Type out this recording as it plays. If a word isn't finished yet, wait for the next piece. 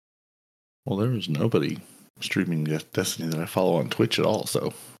Well, there was nobody streaming Destiny that I follow on Twitch at all,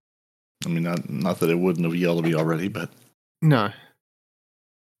 so I mean, not that it wouldn't have yelled at me already, but No.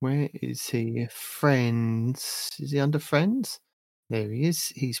 Where is he? Friends. Is he under friends? There he is.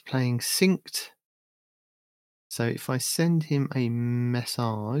 He's playing synced. So if I send him a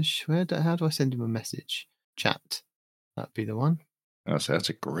message, how do I send him a message? Chat. That'd be the one. that's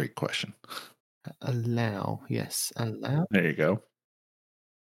a great question. Allow. Yes, allow. There you go.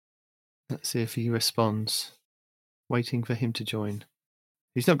 Let's see if he responds. Waiting for him to join.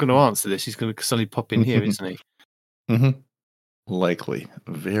 He's not going to answer this. He's going to suddenly pop in here, isn't he? Mm-hmm. Likely.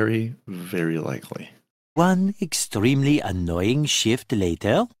 Very, very likely. One extremely annoying shift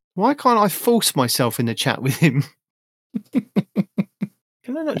later. Why can't I force myself in the chat with him?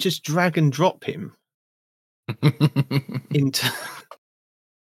 Can I not just drag and drop him into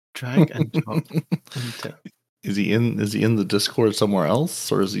drag and drop into? Is he in the Discord somewhere else,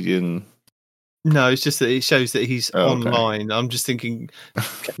 or is he in? No, it's just that it shows that he's Okay. online. I'm just thinking,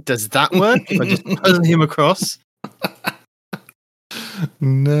 does that work? If I just pull him across?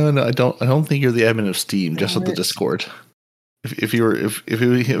 No, I don't think you're the admin of Steam, just of the Discord. If he was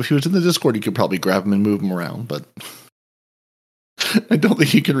in the Discord, you could probably grab him and move him around, but I don't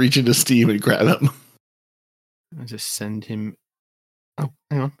think you can reach into Steam and grab him. I'll just send him. Oh,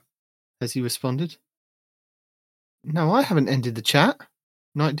 hang on. Has he responded? No, I haven't ended the chat.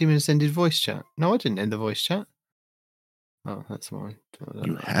 Night Demon has ended voice chat. No, I didn't end the voice chat. Oh, that's mine.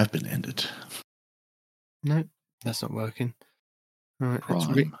 You have been ended. No, that's not working. All right,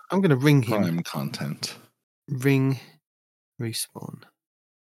 Prime. I'm going to ring him. Prime content. Ring, respawn.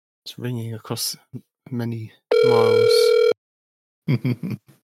 It's ringing across many miles. An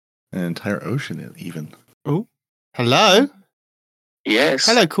entire ocean, even. Oh, hello. Yes.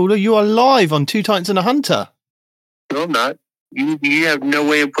 Hello, caller. You are live on Two Titans and a Hunter. No, I'm not. You have no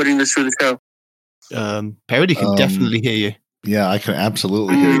way of putting this through the show. Parody can definitely hear you. Yeah, I can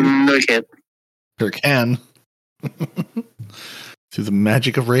absolutely hear you. No, you can't. Sure can. Through the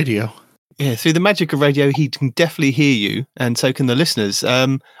magic of radio. Yeah, through the magic of radio, he can definitely hear you, and so can the listeners.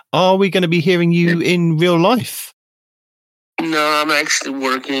 Are we going to be hearing you in real life? No, I'm actually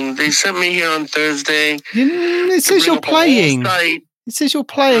working. They sent me here on Thursday. It says you're playing. Site. It says you're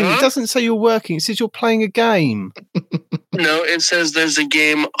playing. Huh? It doesn't say you're working. It says you're playing a game. No, it says there's a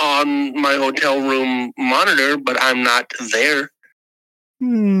game on my hotel room monitor, but I'm not there.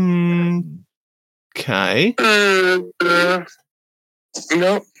 Okay.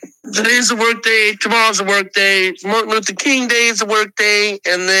 No. Today's a work day. Tomorrow's a work day. Martin Luther King Day is a work day.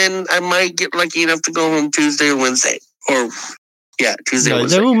 And then I might get lucky enough to go home Tuesday or Wednesday. Tuesday or No,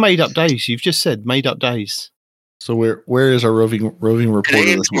 Wednesday. they're all made up days. You've just said made up days. So where is our roving reporter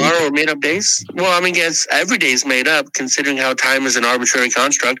Today and this week? tomorrow are made up days? Well, I mean, yes, every day is made up, considering how time is an arbitrary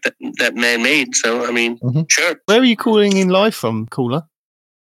construct that man made. So, I mean, Sure. Where are you calling in live from, caller?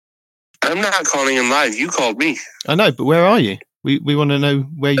 I'm not calling him live. You called me. I know, but where are you? We want to know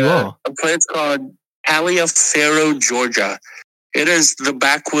where you are. A place called Taliaferro, Georgia. It is the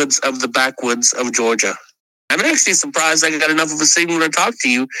backwoods of Georgia. I'm actually surprised I got enough of a signal to talk to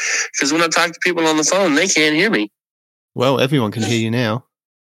you, because when I talk to people on the phone, they can't hear me. Well, everyone can hear you now.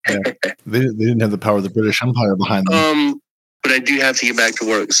 Yeah. They didn't have the power of the British Empire behind them. But I do have to get back to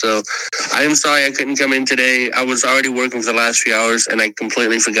work. So I am sorry I couldn't come in today. I was already working for the last few hours, and I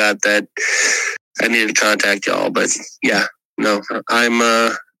completely forgot that I needed to contact y'all. But yeah, no, I'm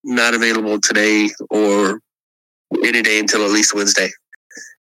not available today or any day until at least Wednesday.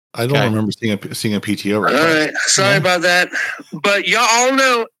 I don't remember seeing a PTO right now. All right. Sorry about that. But y'all all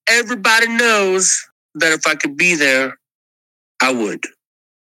know, everybody knows that if I could be there, I would.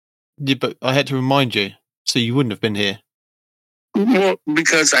 Yeah, but I had to remind you, so you wouldn't have been here. Well,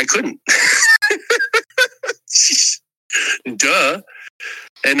 because I couldn't. Duh.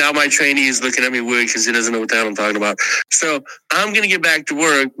 And now my trainee is looking at me weird because he doesn't know what the hell I'm talking about. So I'm going to get back to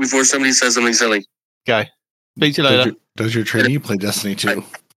work before somebody says something silly. Okay. Speak to you later. Does your trainee play Destiny too?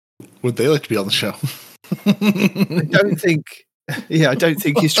 Would they like to be on the show? I don't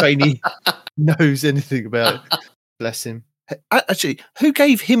think his trainee knows anything about it. Bless him. Actually, who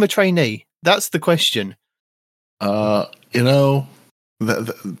gave him a trainee? That's the question.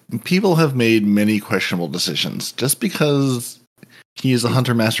 People have made many questionable decisions. Just because he is a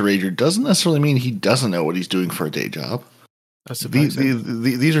Hunter Master Ranger doesn't necessarily mean he doesn't know what he's doing for a day job. I suppose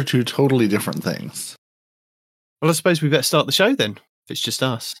these are two totally different things. Well, I suppose we better start the show then, if it's just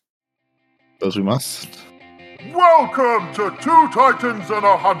us. Those we must. Welcome to Two Titans and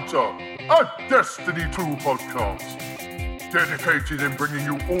a Hunter, a Destiny 2 podcast. Dedicated in bringing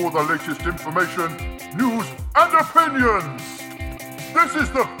you all the latest information, news, and opinions. This is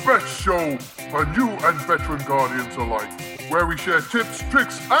the best show for new and veteran Guardians alike, where we share tips,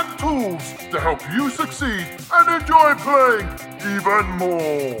 tricks, and tools to help you succeed and enjoy playing even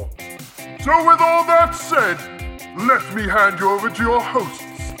more. So with all that said, let me hand you over to your hosts,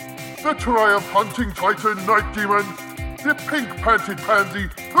 the Triumph Hunting Titan Night Demon, the pink-panted pansy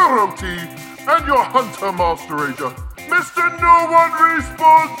Hiroti, and your Hunter Master Ranger, Mr. No One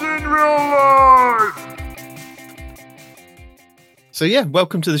Respawns in Real Life! So yeah,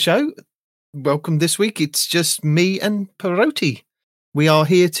 welcome to the show. Welcome this week. It's just me and Hiroti. We are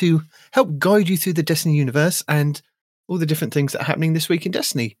here to help guide you through the Destiny universe and all the different things that are happening this week in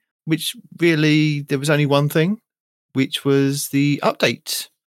Destiny, which really, there was only one thing, which was the update.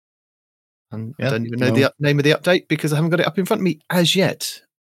 And I don't even know the name of the update because I haven't got it up in front of me as yet.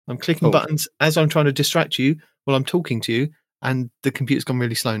 I'm clicking buttons as I'm trying to distract you while I'm talking to you, and the computer's gone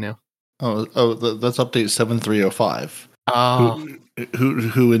really slow now. That's update 7305.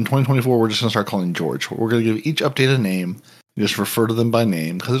 Who in 2024 we're just going to start calling George. We're going to give each update a name and just refer to them by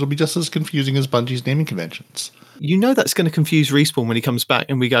name because it'll be just as confusing as Bungie's naming conventions. You know that's going to confuse Respawn when he comes back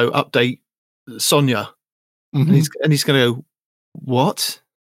and we go update Sonya. Mm-hmm. And he's going to go, what?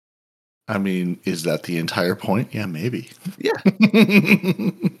 I mean, is that the entire point? Yeah, maybe. Yeah.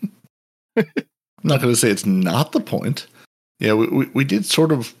 I'm not going to say it's not the point. Yeah, we did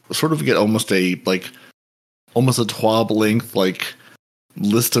sort of get almost a TWAB length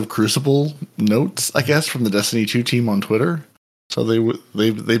list of Crucible notes, I guess, from the Destiny 2 team on Twitter. So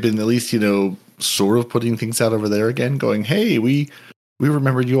they've been at least sort of putting things out over there again, going, hey, we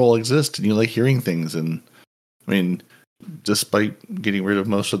remembered you all exist and you like hearing things. And I mean, despite getting rid of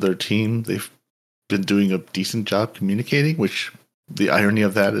most of their team, they've been doing a decent job communicating, which the irony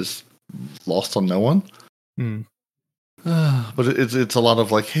of that is lost on no one. But it's a lot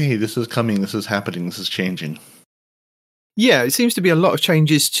of hey, this is coming, this is happening, this is changing. Yeah, it seems to be a lot of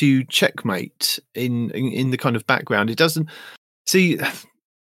changes to Checkmate in the kind of background. It doesn't see.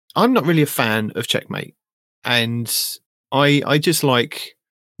 I'm not really a fan of Checkmate, and I just like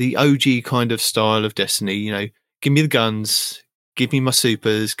the OG kind of style of Destiny. Give me the guns, give me my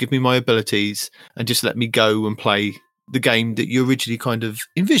supers, give me my abilities, and just let me go and play the game that you originally kind of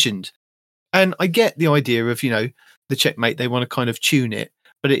envisioned. And I get the idea of, the Checkmate, they want to kind of tune it,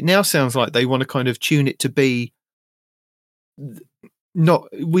 but it now sounds like they want to kind of tune it to be not,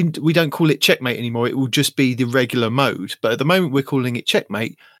 we don't call it Checkmate anymore. It will just be the regular mode. But at the moment we're calling it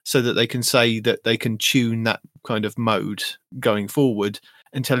Checkmate so that they can say that they can tune that kind of mode going forward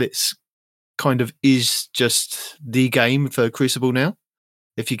until it's kind of is just the game for Crucible now,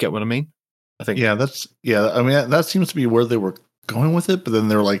 if you get what I mean. I think. I mean, that seems to be where they were going with it, but then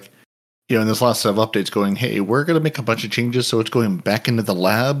they're in this last set of updates going, hey, we're going to make a bunch of changes, so it's going back into the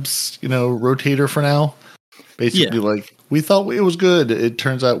labs, rotator for now. Basically, we thought it was good. It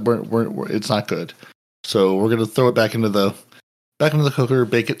turns out it's not good. So we're going to throw it back into the cooker,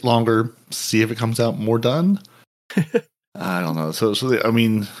 bake it longer, see if it comes out more done. I don't know.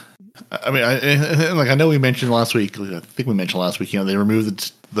 I know we mentioned last week. I think we mentioned last week. They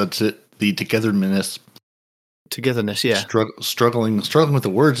removed the togetherness. Togetherness, yeah. Struggling with the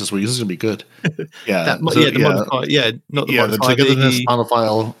words this week. This is gonna be good. Yeah, the modifier. Not the modifier. The togetherness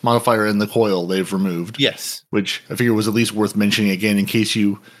modifier in the coil they've removed. Yes, which I figure was at least worth mentioning again in case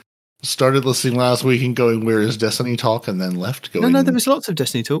you started listening last week and going, "Where is Destiny talk?" and then left. Going, no, there was lots of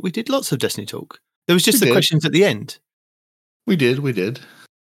Destiny talk. We did lots of Destiny talk. There was just the questions at the end. We did.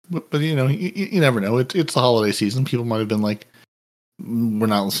 But you never know. It's the holiday season. People might have been like, we're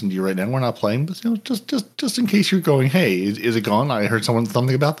not listening to you right now. We're not playing. But just in case you're going, hey, is it gone? I heard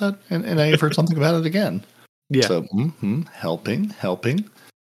something about that, and I've heard something about it again. Yeah. So helping.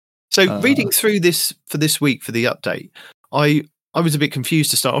 So reading through this for this week for the update, I was a bit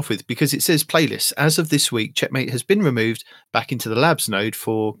confused to start off with because it says playlists. As of this week, Checkmate has been removed back into the labs node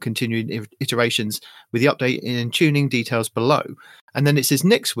for continuing iterations with the update and tuning details below. And then it says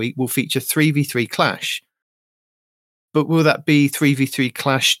next week will feature 3v3 Clash. But will that be 3v3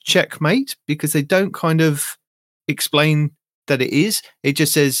 Clash Checkmate? Because they don't kind of explain that it is. It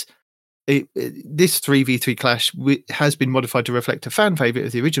just says this 3v3 Clash has been modified to reflect a fan favourite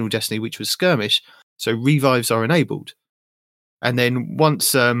of the original Destiny, which was Skirmish. So revives are enabled. And then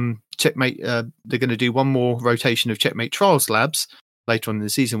once Checkmate, they're going to do one more rotation of Checkmate Trials Labs later on in the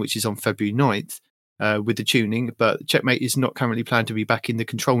season, which is on February 9th with the tuning. But Checkmate is not currently planned to be back in the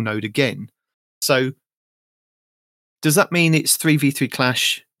control node again. So does that mean it's 3v3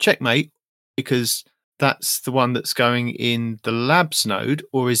 Clash Checkmate because that's the one that's going in the labs node?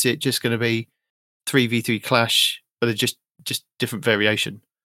 Or is it just going to be 3v3 Clash, but just different variation?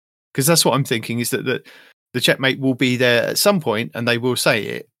 Because that's what I'm thinking is that the checkmate will be there at some point, and they will say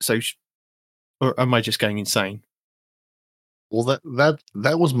it. So, or am I just going insane? Well,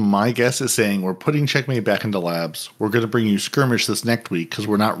 that was my guess, is saying we're putting checkmate back into labs. We're going to bring you skirmish this next week because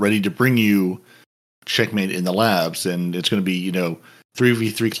we're not ready to bring you checkmate in the labs, and it's going to be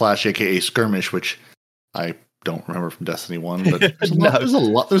 3v3 clash, aka skirmish, which I don't remember from Destiny 1, but there's a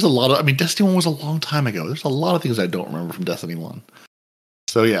lot of, I mean, Destiny 1 was a long time ago. There's a lot of things I don't remember from Destiny 1.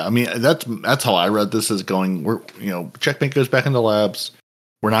 So yeah, I mean, that's how I read this, as going, we're, checkmate goes back into labs.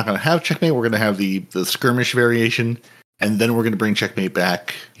 We're not going to have checkmate. We're going to have the skirmish variation, and then we're going to bring checkmate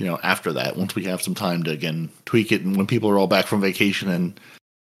back, after that, once we have some time to again tweak it, and when people are all back from vacation and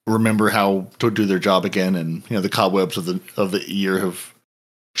remember how to do their job again, and the cobwebs of the year have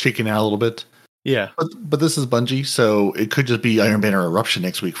shaken out a little bit. Yeah, but this is Bungie, so it could just be Iron Banner Eruption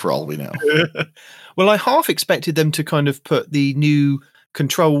next week for all we know. Well, I half expected them to kind of put the new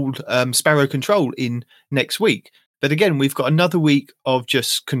controlled Sparrow control in next week, but again, we've got another week of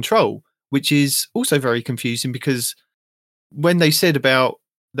just control, which is also very confusing, because when they said about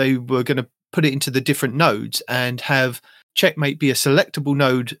they were going to put it into the different nodes and have checkmate be a selectable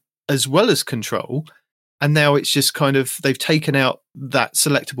node as well as control, and now it's just kind of, they've taken out that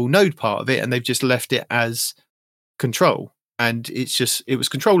selectable node part of it and they've just left it as control. And it was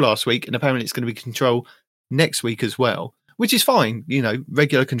control last week, and apparently it's going to be control next week as well, which is fine.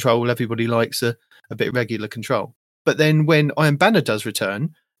 Regular control, everybody likes a bit of regular control. But then when Iron Banner does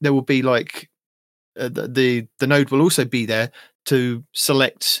return, there will be like the node will also be there to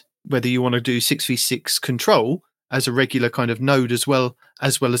select whether you want to do 6v6 control as a regular kind of node as well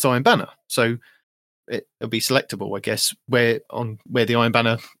as Iron Banner. So it'll be selectable, I guess, where the Iron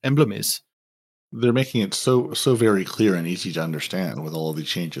Banner emblem is. They're making it so very clear and easy to understand with all of these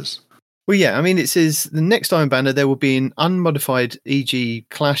changes. Well, yeah, I mean, it says the next Iron Banner, there will be an unmodified, e.g.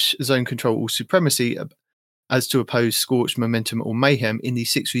 Clash, Zone Control, or Supremacy, as to oppose Scorched, Momentum, or Mayhem in the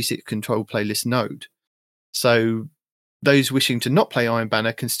 6v6 control playlist node. So those wishing to not play Iron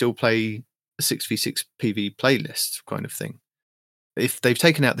Banner can still play a 6v6 PV playlist kind of thing. If they've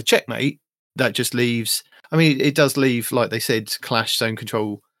taken out the checkmate, that just leaves, I mean, it does leave, like they said, Clash, Zone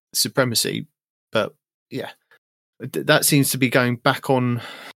Control, Supremacy, but yeah, that seems to be going back on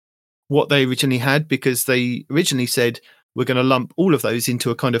what they originally had, because they originally said we're going to lump all of those into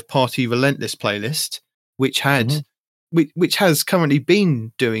a kind of Party Relentless playlist, which has currently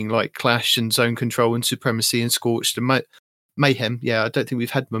been doing like Clash and Zone Control and Supremacy and Scorched and Mayhem. Yeah, I don't think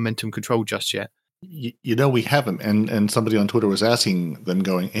we've had Momentum Control just yet. We haven't, and somebody on Twitter was asking them,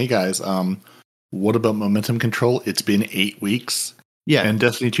 going, "Hey guys, what about Momentum Control? It's been 8 weeks." Yeah, and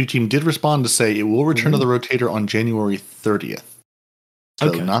Destiny 2 team did respond to say it will return to the Rotator on January 30th.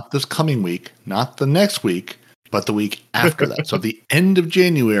 So not this coming week, not the next week, but the week after that. So at the end of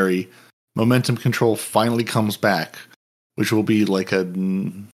January, Momentum Control finally comes back, which will be like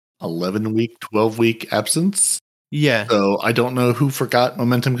an 11-week, 12-week absence. Yeah. So I don't know who forgot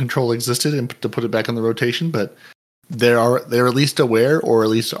Momentum Control existed and to put it back in the rotation, but they're at least aware, or at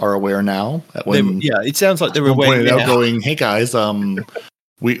least are aware now. It sounds like they're aware now. Going, hey guys,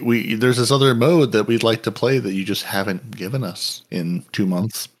 we there's this other mode that we'd like to play that you just haven't given us in 2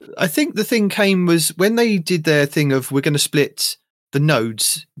 months. I think the thing came was when they did their thing of we're going to split the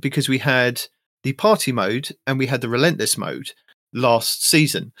nodes, because we had the party mode and we had the relentless mode last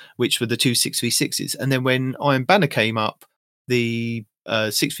season, which were the two 6v6s. And then when Iron Banner came up, the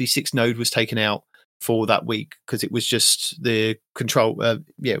 6v6 node was taken out for that week, because it was just the control.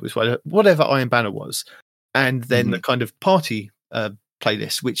 It was whatever Iron Banner was. And then the kind of party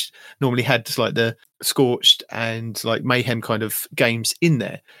playlist, which normally had just like the Scorched and like Mayhem kind of games in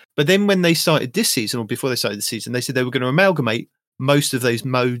there. But then when they started this season, or before they started the season, they said they were going to amalgamate most of those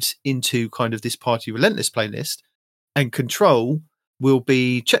modes into kind of this Party Relentless playlist, and control will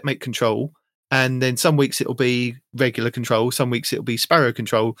be checkmate control, and then some weeks it'll be regular control, some weeks it'll be Sparrow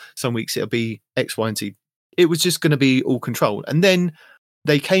control, some weeks it'll be X, Y, and Z. It was just going to be all control. And then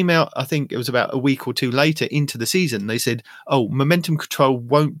they came out, I think it was about a week or two later into the season, they said, oh, Momentum Control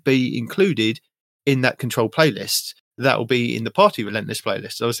won't be included in that control playlist. That will be in the Party Relentless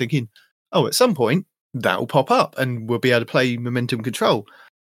playlist. So I was thinking, oh, at some point that will pop up and we'll be able to play Momentum Control.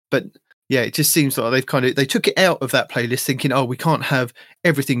 But yeah, it just seems like they took it out of that playlist, thinking, oh, we can't have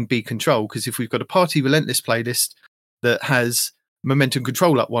everything be control, because if we've got a Party Relentless playlist that has Momentum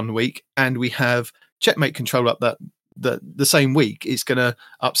Control up 1 week and we have Checkmate Control up the same week, it's going to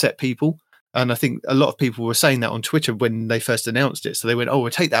upset people. And I think a lot of people were saying that on Twitter when they first announced it. So they went, oh,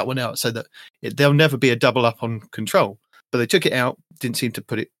 we'll take that one out so that there'll never be a double up on control. But they took it out, didn't seem to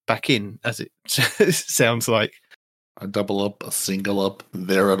put it back in, as it sounds like. A double up, a single up,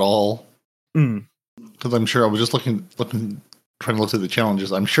 there at all. Because I'm sure I was just looking, trying to look through the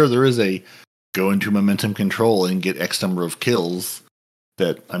challenges. I'm sure there is a go into momentum control and get X number of kills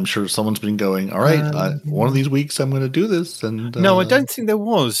that I'm sure someone's been going, all right, one of these weeks I'm going to do this. And no, I don't think there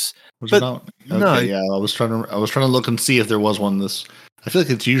was. Was but it not? Okay, no. yeah, I was trying to look and see if there was one. I feel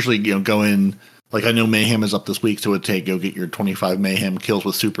like it's usually go in. Like I know Mayhem is up this week, so it'd go get your 25 Mayhem kills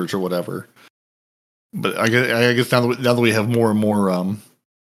with supers or whatever. But I guess now that we have more and more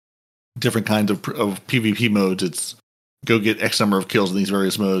different kinds of PvP modes, it's go get X number of kills in these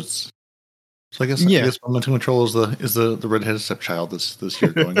various modes. So I guess momentum control is the redheaded stepchild this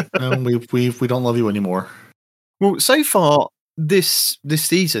year going. We don't love you anymore. Well, so far this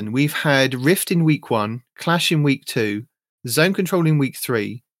season we've had Rift in week 1, Clash in week 2, Zone Control in week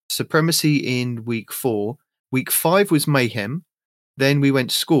 3, Supremacy in week 4. Week 5 was Mayhem. Then we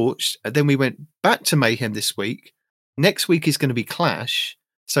went Scorched. Then we went back to Mayhem this week. Next week is going to be Clash.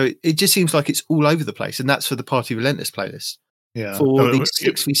 So it just seems like it's all over the place, and that's for the Party Relentless playlist. Yeah. For the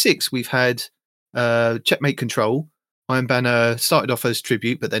 6v6, we've had Checkmate Control. Iron Banner started off as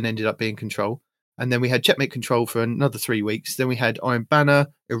Tribute, but then ended up being Control. And then we had Checkmate Control for another 3 weeks. Then we had Iron Banner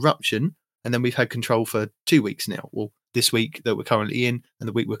Eruption, and then we've had Control for 2 weeks now. Well, this week that we're currently in, and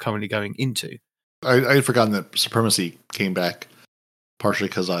the week we're currently going into. I had forgotten that Supremacy came back, partially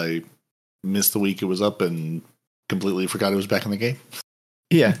because I missed the week it was up and completely forgot it was back in the game.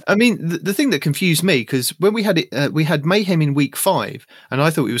 Yeah, I mean, the thing that confused me, because when we had it, we had Mayhem in week 5, and I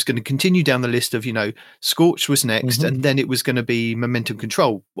thought it was going to continue down the list of, Scorch was next, and then it was going to be Momentum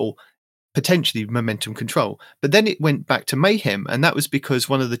Control, or potentially Momentum Control. But then it went back to Mayhem, and that was because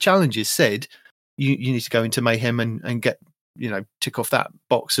one of the challenges said you need to go into Mayhem and get, tick off that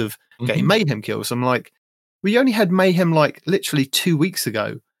box of getting Mayhem kills. I'm like, we only had Mayhem like literally 2 weeks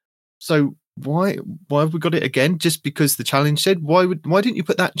ago, so why have we got it again? Just because the challenge said? Why didn't you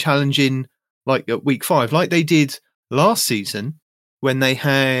put that challenge in like at week 5, like they did last season when they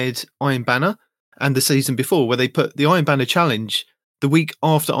had Iron Banner, and the season before where they put the Iron Banner challenge the week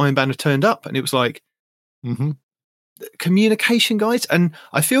after Iron Banner turned up, and it was like communication, guys. And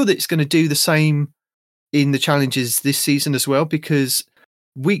I feel that it's going to do the same in the challenges this season as well, because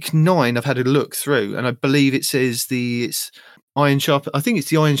week 9 I've had a look through, and I believe it says it's Iron Sharp. I think it's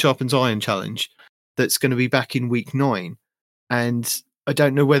the Iron Sharpens Iron challenge that's going to be back in week 9, and I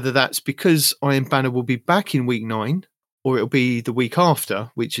don't know whether that's because Iron Banner will be back in week 9, or it'll be the week after,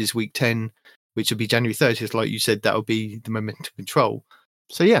 which is week 10, which will be January 30th. Like you said, that'll be the Momentum Control.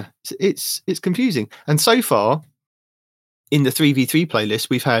 So yeah, it's confusing. And so far in the 3v3 playlist,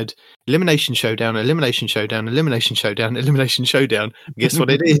 we've had Elimination Showdown, Elimination Showdown, Elimination Showdown, Elimination Showdown. Guess what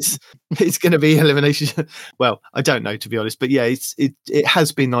it is? It's going to be Elimination. Well, I don't know, to be honest, but yeah, it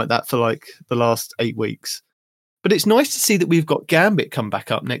has been like that for like the last 8 weeks. But it's nice to see that we've got Gambit come back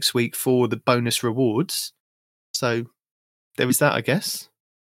up next week for the bonus rewards. So there is that, I guess.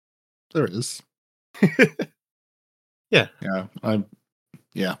 There is. Yeah.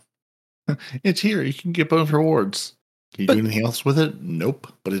 Yeah. It's here. You can get bonus rewards. Can you do anything else with it?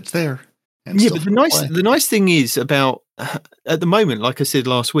 Nope. But it's there. But the nice thing is about at the moment, like I said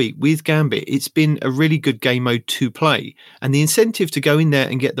last week, with Gambit, it's been a really good game mode to play, and the incentive to go in there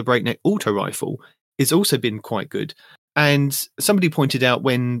and get the Breakneck auto rifle has also been quite good. And somebody pointed out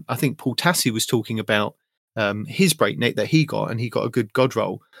when I think Paul Tassi was talking about his Breakneck that he got, and he got a good God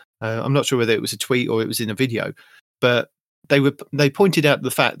roll. I'm not sure whether it was a tweet or it was in a video, but they pointed out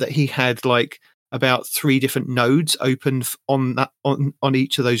the fact that he had like about 3 different nodes open on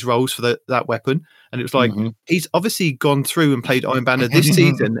each of those rolls for that weapon, and it was like he's obviously gone through and played Iron Banner this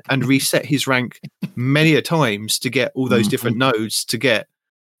season and reset his rank many a times to get all those different nodes to get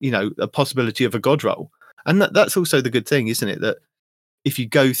a possibility of a God roll. And that's also the good thing, isn't it? That if you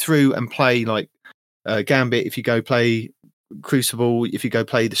go through and play like Gambit, if you go play Crucible, if you go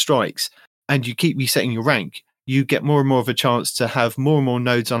play the Strikes, and you keep resetting your rank, you get more and more of a chance to have more and more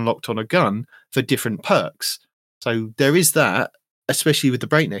nodes unlocked on a gun for different perks. So there is that, especially with the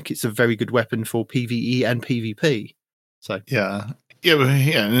Breakneck. It's a very good weapon for PvE and PvP. So yeah,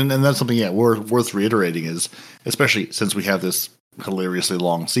 and that's something worth reiterating is, especially since we have this hilariously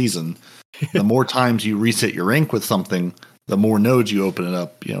long season, the more times you reset your rank with something, the more nodes you open it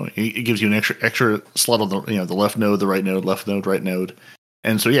up. It gives you an extra slot on the left node, the right node, left node, right node,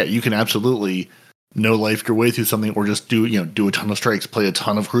 and so yeah, you can absolutely no life your way through something, or just do a ton of strikes, play a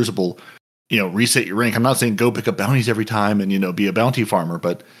ton of Crucible, reset your rank. I'm not saying go pick up bounties every time and be a bounty farmer,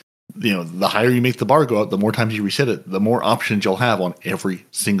 but the higher you make the bar go up, the more times you reset it, the more options you'll have on every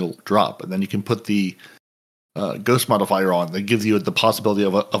single drop, and then you can put the ghost modifier on that gives you the possibility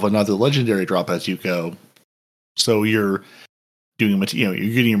of another legendary drop as you go. So you're doing, you're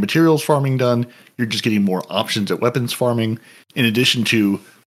getting your materials farming done. You're just getting more options at weapons farming, in addition to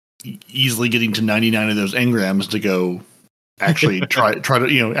easily getting to 99 of those engrams to go actually try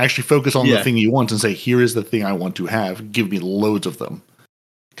to, actually focus on the thing you want and say, here is the thing I want to have. Give me loads of them.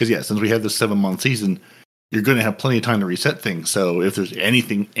 Because since we have this 7-month season, you're going to have plenty of time to reset things. So if there's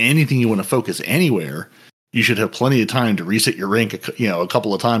anything you want to focus anywhere, you should have plenty of time to reset your rank, a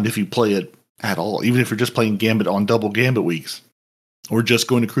couple of times if you play it at all. Even if you're just playing Gambit on double Gambit weeks, or just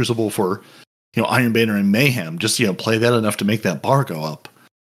going to Crucible for, Iron Banner and Mayhem. Just play that enough to make that bar go up.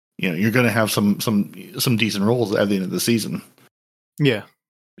 You're going to have some decent rolls at the end of the season. Yeah.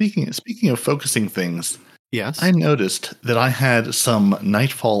 Speaking of focusing things, yes, I noticed that I had some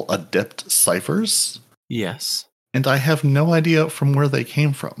Nightfall Adept ciphers. Yes. And I have no idea from where they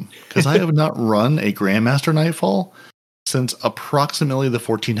came from, because I have not run a Grandmaster Nightfall since approximately the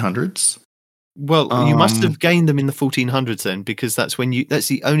 1400s. Well, you must have gained them in the 1400s then, because that's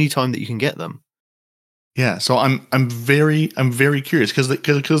the only time that you can get them. Yeah, so I'm very curious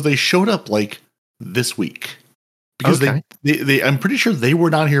because they showed up like this week. Because they I'm pretty sure they were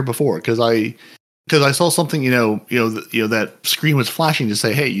not here before, because I saw something, that screen was flashing to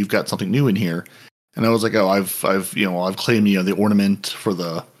say, hey, you've got something new in here. And I was like, oh, I've claimed, the ornament for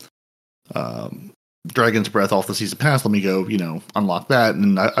the Dragon's Breath off the Season Pass. Let me go, unlock that.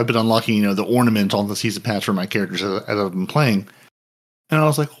 And I've been unlocking, the ornament on the Season Pass for my characters as I've been playing. And I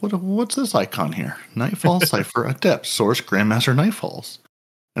was like, what's this icon here? Nightfall Cipher Adept, Source Grandmaster Nightfalls.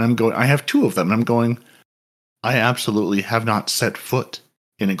 And I have 2 of them. And I'm going, I absolutely have not set foot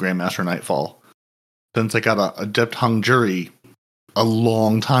in a Grandmaster Nightfall since I got a Adept Hung Jury a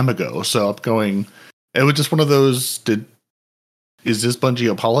long time ago. So I'm going, it was just one of those, is this Bungie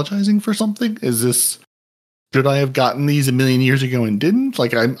apologizing for something? Should I have gotten these a million years ago and didn't?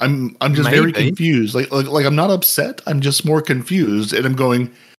 Like I'm just very confused. Like I'm not upset. I'm just more confused. And I'm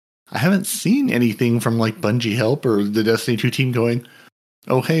going, I haven't seen anything from like Bungie Help or the Destiny 2 team going,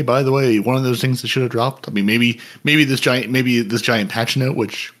 oh, hey, by the way, one of those things that should have dropped. I mean, maybe this giant patch note,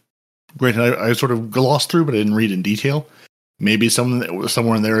 which granted I sort of glossed through, but I didn't read in detail. Maybe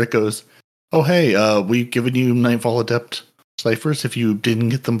somewhere in there it goes, oh, hey, we've given you Nightfall Adept ciphers if you didn't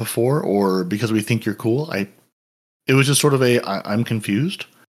get them before, or because we think you're cool. It was just sort of I'm confused.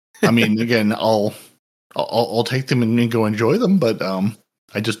 I mean, again, I'll take them and go enjoy them, but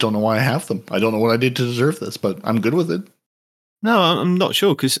I just don't know why I have them. I don't know what I did to deserve this, but I'm good with it. No, I'm not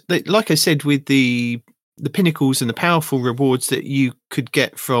sure, because like I said, with the pinnacles and the powerful rewards that you could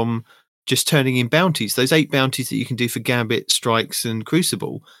get from just turning in bounties, those 8 bounties that you can do for Gambit, Strikes, and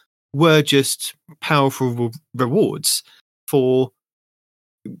Crucible were just powerful rewards for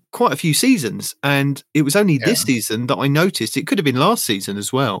quite a few seasons. And it was only this season that I noticed, it could have been last season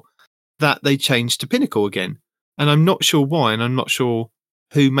as well, that they changed to Pinnacle again. And I'm not sure why, and I'm not sure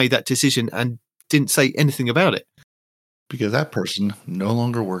who made that decision and didn't say anything about it. Because that person no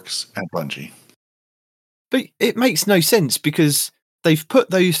longer works at Bungie. But it makes no sense, because they've put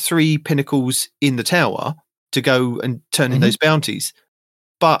those 3 pinnacles in the tower to go and turn in those bounties.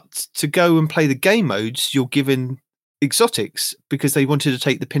 But to go and play the game modes, you're given exotics, because they wanted to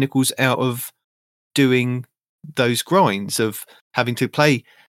take the pinnacles out of doing those grinds of having to play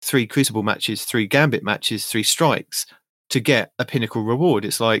 3 Crucible matches, 3 Gambit matches, 3 Strikes to get a pinnacle reward.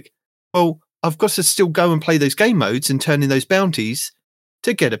 It's like, well, I've got to still go and play those game modes and turn in those bounties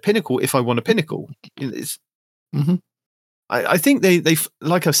to get a pinnacle if I want a pinnacle. It's, I think they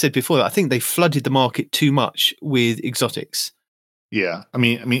like I've said before, I think they flooded the market too much with exotics. Yeah, I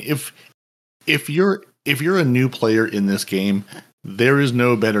mean, if you're a new player in this game, there is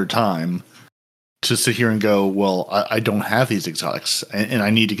no better time to sit here and go, well, I don't have these exotics and I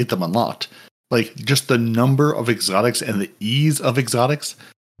need to get them unlocked. Like, just the number of exotics and the ease of exotics,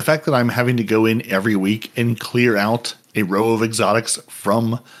 the fact that I'm having to go in every week and clear out a row of exotics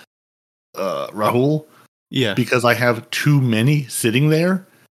from Rahul, because I have too many sitting there.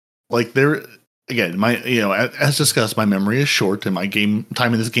 Like, there again, as discussed, my memory is short and my game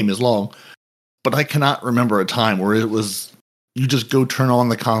time in this game is long. But I cannot remember a time where it was you just go turn on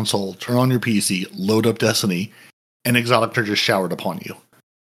the console, turn on your PC, load up Destiny, and exotics are just showered upon you.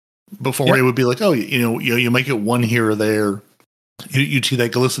 Before it would be like, oh, you might get one here or there. You'd see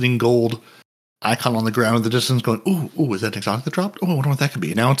that glistening gold icon on the ground in the distance going, ooh, is that an exotic that dropped? Oh, I wonder what that could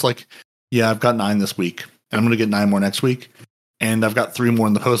be. Now it's like, yeah, I've got 9 this week, and I'm going to get 9 more next week, and I've got 3 more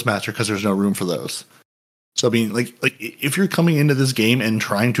in the Postmaster because there's no room for those. So, I mean, like if you're coming into this game and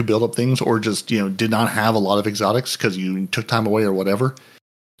trying to build up things, or just, did not have a lot of exotics because you took time away or whatever,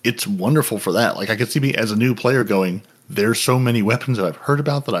 it's wonderful for that. Like, I could see me as a new player going, there's so many weapons that I've heard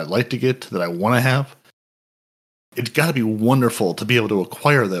about that I'd like to get, that I want to have. it's got to be wonderful to be able to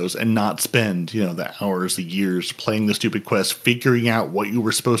acquire those and not spend, the hours, the years playing the stupid quest, figuring out what you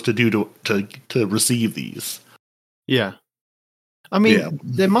were supposed to do to receive these. Yeah. I mean,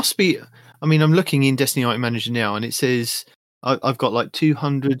 there must be. I mean, I'm looking in Destiny Item Manager now, and it says I've got like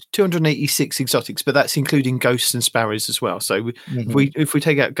 286 exotics, but that's including ghosts and sparrows as well. So if we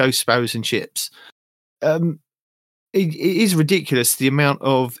take out ghosts, sparrows, and ships, it is ridiculous the amount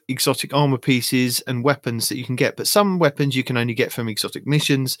of exotic armor pieces and weapons that you can get. But some weapons you can only get from exotic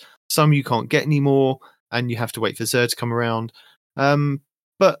missions. Some you can't get anymore, and you have to wait for Xur to come around.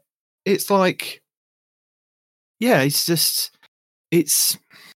 But it's like, yeah, it's just.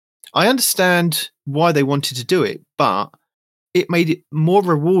 I understand why they wanted to do it, but it made it more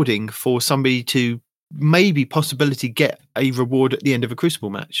rewarding for somebody to maybe possibility get a reward at the end of a Crucible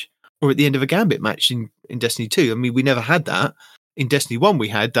match or at the end of a Gambit match in Destiny 2. I mean, we never had that. In Destiny 1, we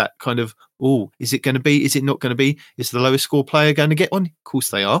had that kind of, is it going to be? Is it not going to be? Is the lowest score player going to get one? Of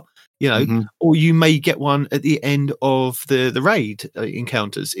course they are, or you may get one at the end of the raid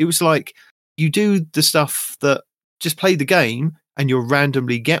encounters. It was like you do the stuff that just play the game and you'll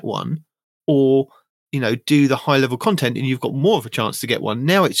randomly get one, or, do the high level content and you've got more of a chance to get one.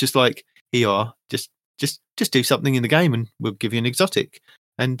 Now it's just like, here you are, just do something in the game and we'll give you an exotic.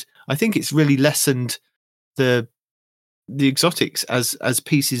 And I think it's really lessened the exotics as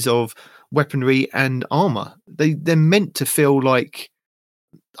pieces of weaponry and armor. They're meant to feel like,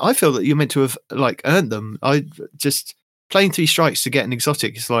 I feel that you're meant to have like earned them. I just playing 3 strikes to get an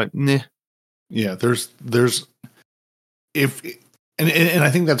exotic is like, nah. Yeah, there's and I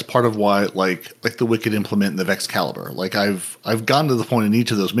think that's part of why like the Wicked implement and the Vex Caliber. Like I've gotten to the point in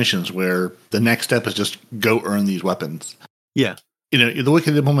each of those missions where the next step is just go earn these weapons. Yeah. The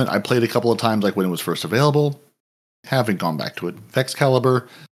Wicked implement I played a couple of times, like when it was first available, haven't gone back to it. Vex Caliber,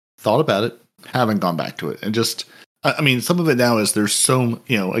 thought about it, haven't gone back to it. And just, I mean, some of it now is there's so,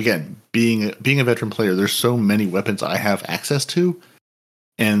 again, being a veteran player, there's so many weapons I have access to,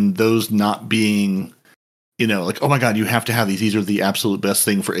 and those not being, like, oh my God, you have to have these. These are the absolute best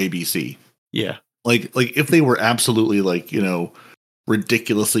thing for ABC. Yeah. Like if they were absolutely like,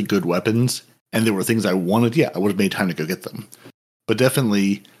 ridiculously good weapons and there were things I wanted, I would have made time to go get them. But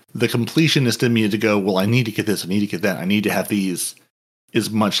definitely the completionist in me to go, well, I need to get this, I need to get that, I need to have these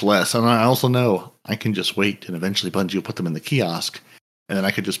is much less. And I also know I can just wait and eventually Bungie will put them in the kiosk and then I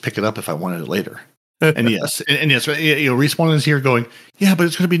could just pick it up if I wanted it later. And yes, Respawn is here going, yeah, but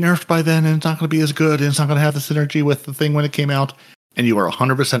it's going to be nerfed by then, and it's not going to be as good, and it's not going to have the synergy with the thing when it came out. And you are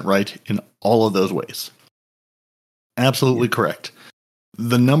 100% right in all of those ways. Absolutely correct.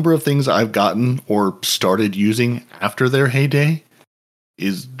 The number of things I've gotten or started using after their heyday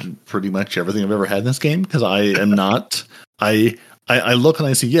is pretty much everything I've ever had in this game, because I am not. I look and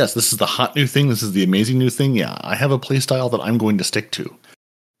I see, yes, this is the hot new thing. This is the amazing new thing. Yeah, I have a playstyle that I'm going to stick to.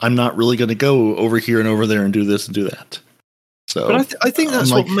 I'm not really going to go over here and over there and do this and do that. So, but I think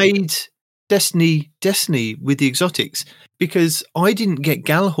that's what made Destiny with the exotics, because I didn't get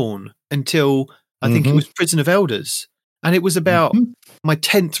Galahorn until I think it was Prison of Elders, and it was about my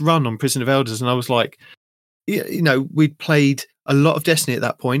 10th run on Prison of Elders, and I was like, we'd played a lot of Destiny at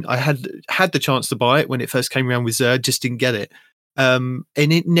that point. I had the chance to buy it when it first came around with Xur, just didn't get it, and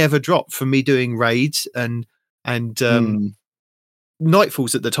it never dropped from me doing raids and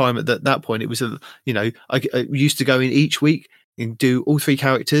Nightfalls at the time. At that point, it was I used to go in each week and do all 3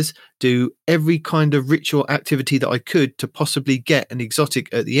 characters, do every kind of ritual activity that I could to possibly get an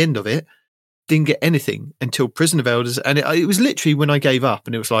exotic at the end of it. Didn't get anything until Prison of Elders, and it was literally when I gave up,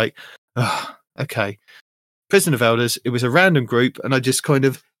 and it was like, okay, Prison of Elders. It was a random group, and I just kind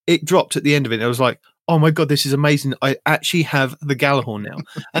of it dropped at the end of it. And I was like, oh my God, this is amazing! I actually have the Galahorn now,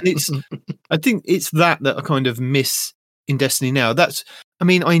 and it's I think it's that I kind of miss in Destiny now.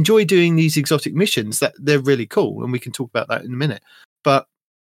 I enjoy doing these exotic missions, that they're really cool, and we can talk about that in a minute, but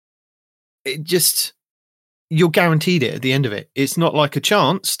it just, you're guaranteed it at the end of it. It's not like a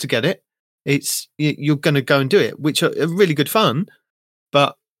chance to get it. It's, you're going to go and do it, which are really good fun.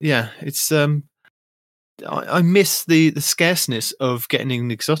 But yeah, it's, I miss the scarceness of getting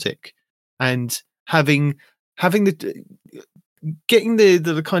an exotic and having getting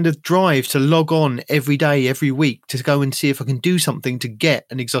the kind of drive to log on every day, every week to go and see if I can do something to get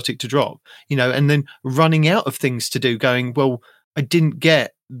an exotic to drop, and then running out of things to do, going, well, I didn't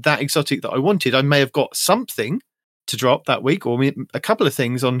get that exotic that I wanted. I may have got something to drop that week, or a couple of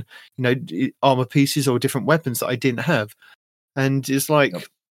things on, armor pieces or different weapons that I didn't have. And it's like,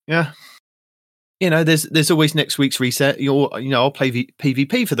 there's always next week's reset. I'll play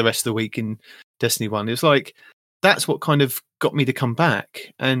PvP for the rest of the week in Destiny 1. It's like, that's what kind of got me to come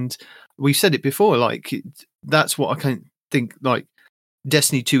back. And we said it before, like, that's what I can think like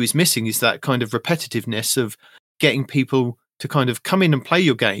Destiny 2 is missing, is that kind of repetitiveness of getting people to kind of come in and play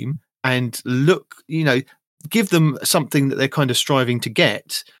your game and look, give them something that they're kind of striving to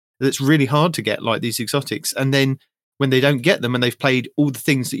get that's really hard to get, like these exotics. And then when they don't get them and they've played all the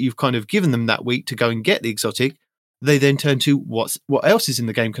things that you've kind of given them that week to go and get the exotic, they then turn to what else is in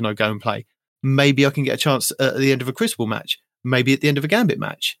the game can I go and play? Maybe I can get a chance at the end of a Crucible match, maybe at the end of a Gambit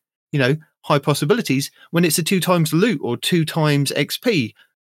match. High possibilities when it's a 2 times loot or 2 times XP,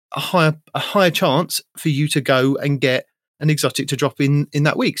 a higher chance for you to go and get an exotic to drop in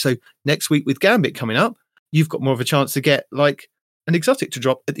that week. So next week with Gambit coming up, you've got more of a chance to get like an exotic to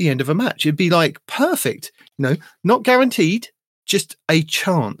drop at the end of a match. It'd be like perfect, not guaranteed, just a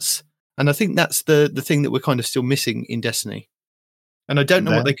chance. And I think that's the thing that we're kind of still missing in Destiny. And I don't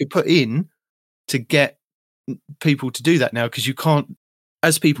know what they could put in to get people to do that now, because you can't,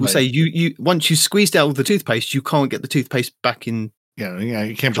 as people say, you once you squeezed out all the toothpaste, you can't get the toothpaste back in. Yeah,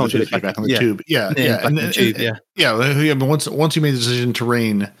 you can't put the toothpaste back on the tube. But once you made the decision to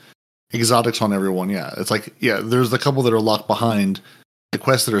rain exotics on everyone, it's like, there's a couple that are locked behind the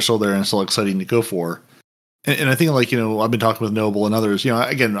quests that are still there and still exciting to go for. And I think, like, I've been talking with Noble and others,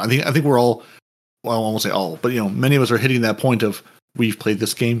 again, I think we're all, well, I won't say all, but, many of us are hitting that point of, we've played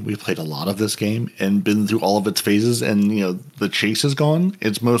this game, we've played a lot of this game and been through all of its phases, and, the chase is gone.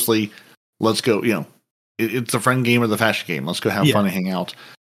 It's mostly, let's go, it's the friend game or the fashion game. Let's go have fun and hang out.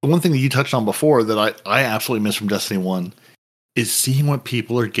 The one thing that you touched on before that I absolutely miss from Destiny 1 is seeing what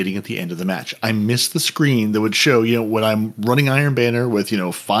people are getting at the end of the match. I miss the screen that would show, when I'm running Iron Banner with,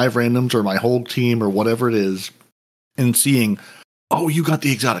 5 randoms or my whole team or whatever it is, and seeing, oh, you got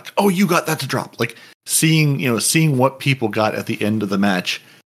the exotic. Oh, you got that to drop. Like seeing what people got at the end of the match.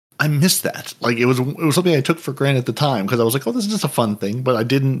 I missed that. Like it was something I took for granted at the time, because I was like, oh, this is just a fun thing. But I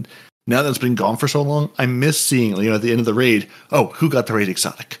didn't. Now that it's been gone for so long, I miss seeing, at the end of the raid, oh, who got the raid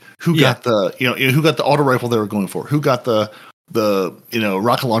exotic? Who got the, who got the auto rifle they were going for? Who got the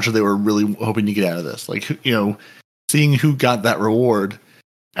rocket launcher they were really hoping to get out of this? Like, seeing who got that reward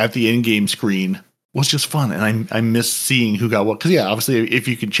at the end game screen was just fun. And I miss seeing who got what. Because, obviously, if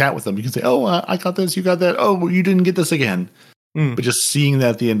you can chat with them, you can say, oh, I got this, you got that. Oh, well, you didn't get this again. But just seeing that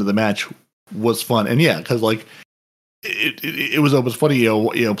at the end of the match was fun. And, because, like, it was always funny,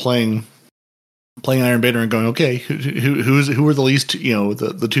 playing Iron Banner and going, okay, who are the least,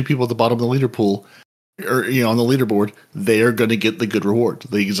 the 2 people at the bottom of the leader pool, or on the leaderboard, they are going to get the good reward.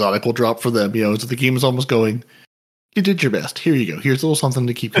 The exotic will drop for them. So the game is almost going, you did your best. Here you go. Here's a little something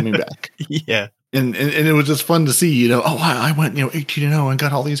to keep coming back. And it was just fun to see. Oh, I went 18-0 and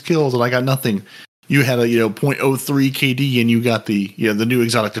got all these kills, and I got nothing. You had a 0.03 KD, and you got the the new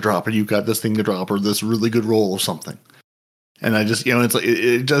exotic to drop, or you got this thing to drop, or this really good roll of something. And I just it's like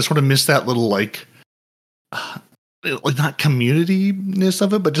it just sort of missed that little like not community-ness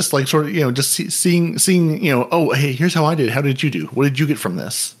of it, but just like sort of just seeing oh, hey, here's how I did. How did you do? What did you get from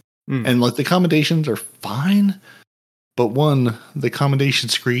this? And like the commendations are fine, but the commendation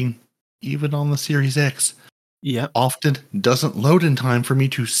screen, even on the Series X, often doesn't load in time for me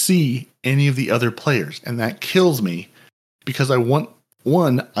to see any of the other players, and that kills me, because I want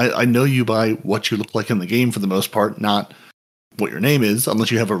I know you by what you look like in the game for the most part, not what your name is, unless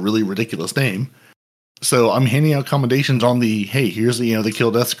you have a really ridiculous name. So I'm handing out commendations on the, hey, here's the the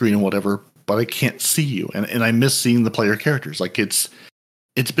kill death screen and whatever, but I can't see you, and I miss seeing the player characters. Like it's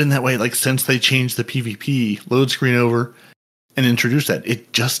been that way like since they changed the PvP load screen over and introduced that.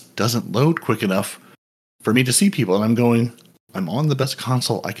 It just doesn't load quick enough for me to see people, and I'm on the best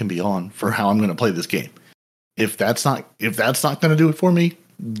console I can be on for how I'm going to play this game. If that's not going to do it for me,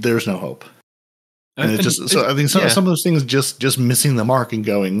 there's no hope. And it's just so I think some of those things just missing the mark and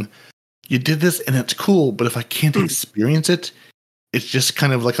going, you did this and it's cool, but if I can't experience it, it's just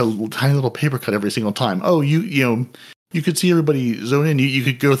kind of like a tiny little paper cut every single time. Oh, you could see everybody zone in. You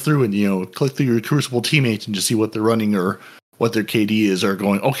could go through and click through your Crucible teammates and just see what they're running or what their KD is, or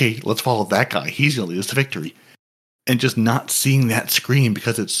going, okay, let's follow that guy. He's going to lead us to victory. And just not seeing that screen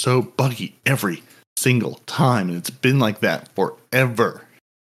because it's so buggy every single time, and it's been like that forever.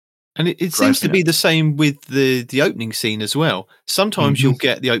 And it seems to be the same with the opening scene as well. Sometimes you'll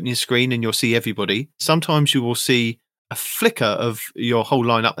get the opening screen and you'll see everybody. Sometimes you will see a flicker of your whole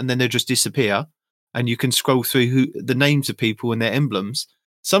lineup, and then they'll just disappear, and you can scroll through the names of people and their emblems.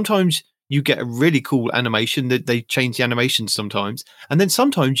 Sometimes you get a really cool animation that they change the animation sometimes, and then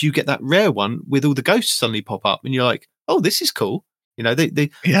sometimes you get that rare one with all the ghosts suddenly pop up, and you're like, "Oh, this is cool." And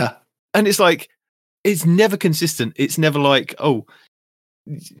it's like it's never consistent. It's never like, "Oh,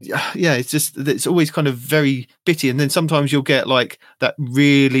 yeah, it's always kind of very bitty, and then sometimes you'll get like that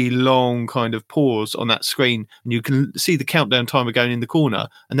really long kind of pause on that screen, and you can see the countdown timer going in the corner,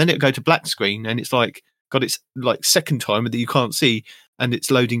 and then it'll go to black screen, and it's like got its like second timer that you can't see, and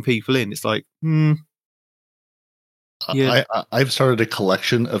it's loading people in. It's like, yeah. I've started a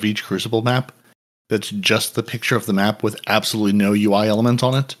collection of each Crucible map that's just the picture of the map with absolutely no UI element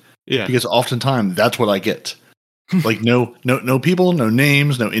on it. Yeah, because oftentimes that's what I get. Like no people, no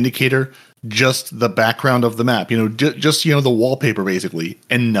names, no indicator, just the background of the map. Just the wallpaper basically,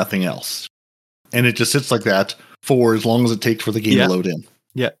 and nothing else. And it just sits like that for as long as it takes for the game to load in.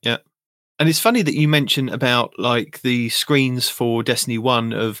 Yeah. And it's funny that you mention about like the screens for Destiny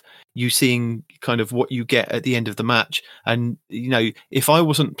 1 of you seeing kind of what you get at the end of the match. And, if I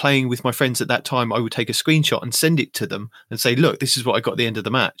wasn't playing with my friends at that time, I would take a screenshot and send it to them and say, look, this is what I got at the end of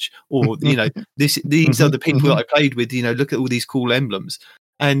the match. Or, these are the people that I played with, look at all these cool emblems.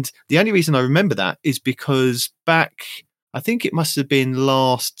 And the only reason I remember that is because back, I think it must have been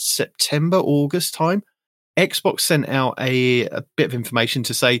last September, August time, Xbox sent out a bit of information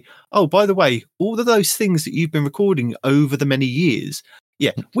to say, oh, by the way, all of those things that you've been recording over the many years,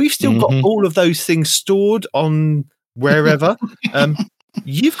 we've still got all of those things stored on wherever.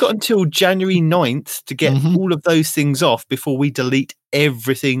 You've got until January 9th to get all of those things off before we delete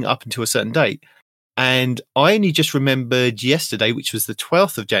everything up until a certain date. And I only just remembered yesterday, which was the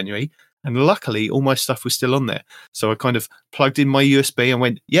 12th of January, and luckily, all my stuff was still on there. So I kind of plugged in my USB and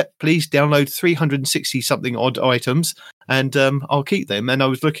went, yep, please download 360 something odd items and I'll keep them. And I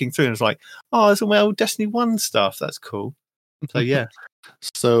was looking through and I was like, oh, there's all my old Destiny 1 stuff. That's cool. So, yeah.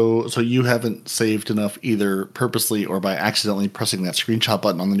 So you haven't saved enough either purposely or by accidentally pressing that screenshot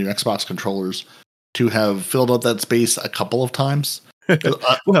button on the new Xbox controllers to have filled up that space a couple of times?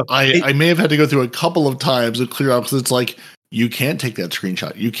 I may have had to go through a couple of times to clear out because it's like, you can't take that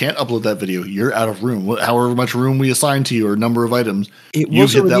screenshot. You can't upload that video. You're out of room. However much room we assign to you or number of items. It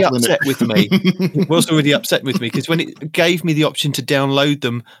was already upset with me. It was already upset with me because when it gave me the option to download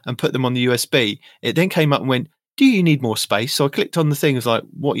them and put them on the USB, it then came up and went, do you need more space? So I clicked on the thing. I was like,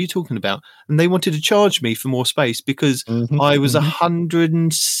 what are you talking about? And they wanted to charge me for more space because I was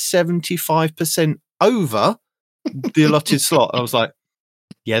 175% over the allotted slot. I was like,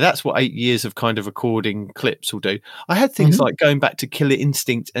 yeah, that's what 8 years of kind of recording clips will do. I had things like going back to Killer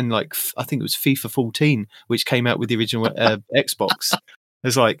Instinct and like, I think it was FIFA 14, which came out with the original Xbox.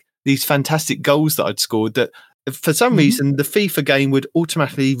 There's like these fantastic goals that I'd scored that for some reason the FIFA game would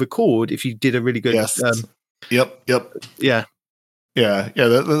automatically record if you did a really good. Yes. Yep. Yeah.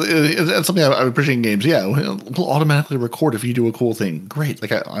 That's something I appreciate in games. Yeah, we'll automatically record if you do a cool thing. Great.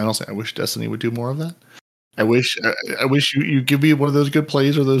 Like I honestly, I wish Destiny would do more of that. I wish you give me one of those good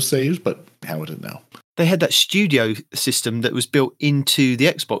plays or those saves, but how would it know? They had that studio system that was built into the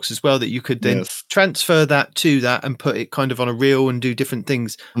Xbox as well that you could then transfer that to that and put it kind of on a reel and do different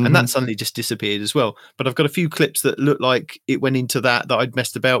things. And that suddenly just disappeared as well. But I've got a few clips that look like it went into that I'd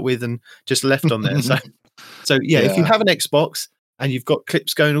messed about with and just left on there. So if you have an Xbox and you've got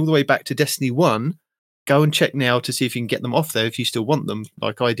clips going all the way back to Destiny 1, go and check now to see if you can get them off there if you still want them,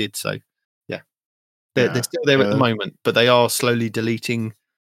 like I did. So, They're still there at the moment, but they are slowly deleting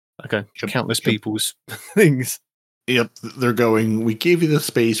countless people's things. Yep, they're going, we gave you the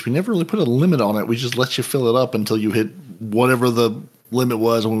space. We never really put a limit on it. We just let you fill it up until you hit whatever the limit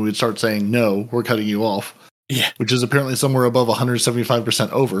was when we would start saying, no, we're cutting you off. Yeah. Which is apparently somewhere above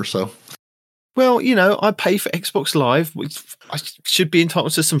 175% over, so... Well, I pay for Xbox Live, which I should be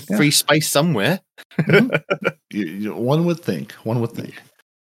entitled to some free space somewhere. One would think.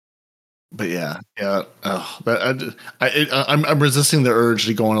 But I'm resisting the urge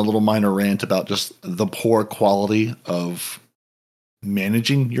to go on a little minor rant about just the poor quality of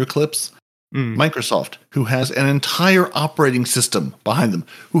managing your clips. Microsoft, who has an entire operating system behind them,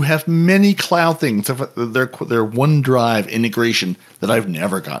 who have many cloud things, their OneDrive integration that I've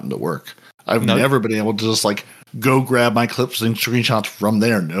never gotten to work. I've never been able to just like go grab my clips and screenshots from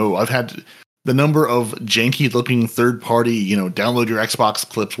there. No, I've had the number of janky looking third party, download your Xbox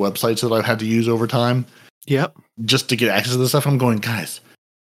clips websites that I've had to use over time. Yep. Just to get access to this stuff. I'm going, guys,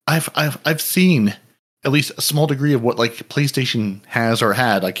 I've seen at least a small degree of what like PlayStation has or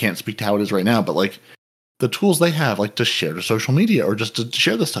had. I can't speak to how it is right now, but like the tools they have, like to share to social media or just to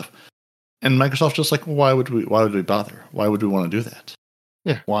share this stuff. And Microsoft's just like, why would we bother? Why would we want to do that?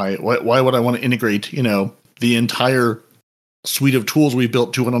 Yeah. Why would I want to integrate, the entire suite of tools we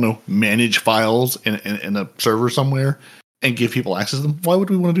built to, I don't know, manage files in a server somewhere and give people access to them? Why would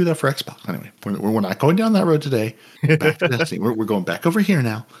we want to do that for Xbox? Anyway, we're not going down that road today. Back to Destiny. We're going back over here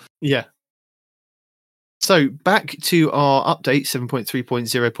now. Yeah. So back to our update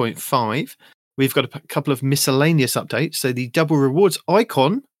 7.3.0.5. We've got a couple of miscellaneous updates. So the double rewards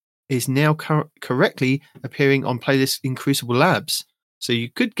icon is now correctly appearing on playlists in Crucible Labs. So you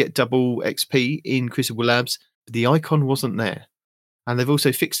could get double XP in Crucible Labs, but the icon wasn't there. And they've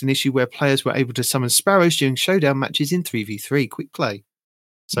also fixed an issue where players were able to summon sparrows during showdown matches in 3v3 quick play.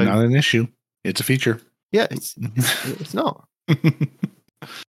 So not an issue. It's a feature. Yeah, it's not.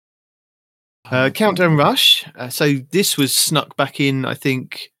 Countdown Rush. So this was snuck back in, I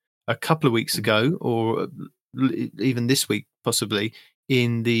think, a couple of weeks ago, or even this week, possibly,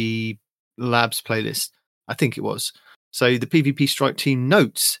 in the Labs playlist. I think it was. So the PvP Strike team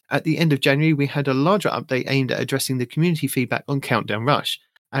notes, at the end of January, we had a larger update aimed at addressing the community feedback on Countdown Rush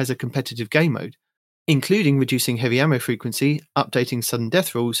as a competitive game mode, including reducing heavy ammo frequency, updating sudden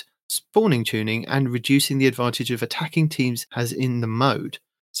death rules, spawning tuning, and reducing the advantage of attacking teams as in the mode.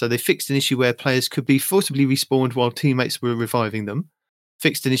 So they fixed an issue where players could be forcibly respawned while teammates were reviving them,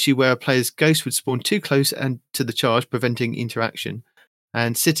 fixed an issue where a player's ghost would spawn too close and to the charge, preventing interaction,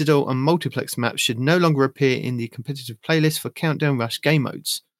 and Citadel and Multiplex maps should no longer appear in the competitive playlist for Countdown Rush game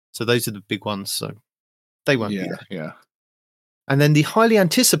modes. So those are the big ones, so they won't be there. Yeah. And then the highly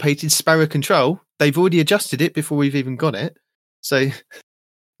anticipated Sparrow Control, they've already adjusted it before we've even got it. So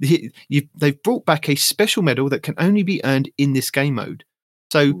they've brought back a special medal that can only be earned in this game mode.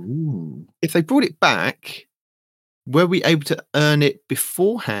 So if they brought it back, were we able to earn it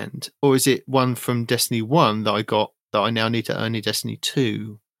beforehand? Or is it one from Destiny 1 that I got that I now need to earn in Destiny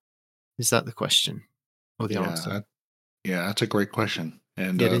 2? Is that the question or the answer? That's a great question.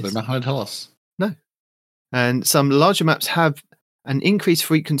 And they're not going to tell us. No. And some larger maps have an increased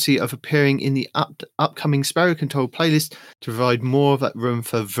frequency of appearing in the upcoming Sparrow Control playlist to provide more of that room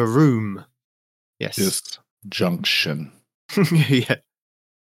for Varoom. Yes. Disjunction. Yeah.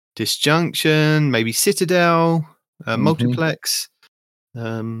 Disjunction, maybe Citadel, Multiplex.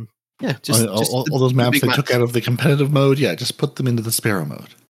 Just all those maps they took out of the competitive mode. Yeah, just put them into the Sparrow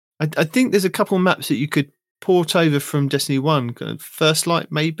mode. I think there's a couple of maps that you could port over from Destiny 1. First Light,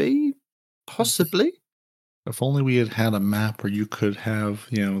 maybe? Possibly? If only we had a map where you could have,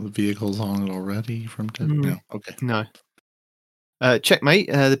 the vehicles on it already from no. Okay. No. Checkmate,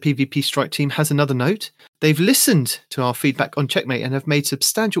 the PvP Strike team has another note. They've listened to our feedback on Checkmate and have made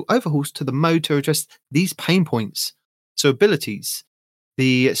substantial overhauls to the mode to address these pain points. So abilities.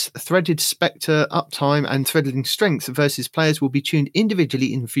 The threaded Spectre uptime and threading strength versus players will be tuned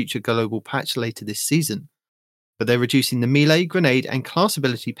individually in future global patch later this season. But they're reducing the melee, grenade, and class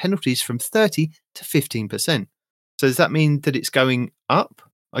ability penalties from 30 to 15%. So does that mean that it's going up?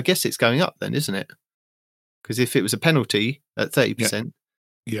 I guess it's going up then, isn't it? Because if it was a penalty at 30%,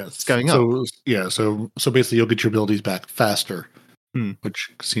 it's going up. So basically you'll get your abilities back faster,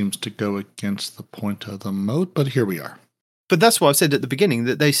 which seems to go against the point of the mode, but here we are. But that's what I said at the beginning,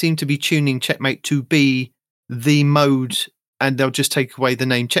 that they seem to be tuning Checkmate to be the mode, and they'll just take away the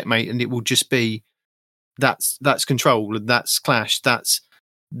name Checkmate and it will just be that's Control, that's Clash,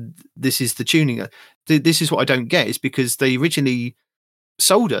 this is the tuning. This is what I don't get, is because they originally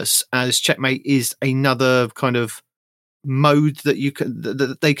sold us as Checkmate is another kind of mode that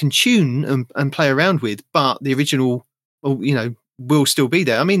that they can tune and play around with, but the original, will still be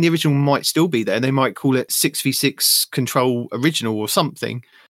there. I mean, the original might still be there. They might call it 6v6 Control Original or something,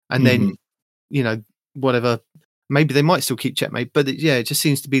 and then whatever. Maybe they might still keep Checkmate, but it just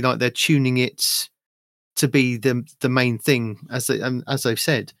seems to be like they're tuning it to be the main thing, as they've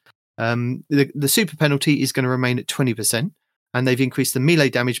said. The super penalty is going to remain at 20%, and they've increased the melee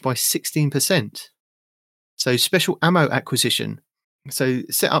damage by 16%. So special ammo acquisition. So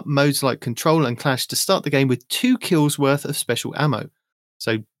set up modes like Control and Clash to start the game with 2 kills worth of special ammo.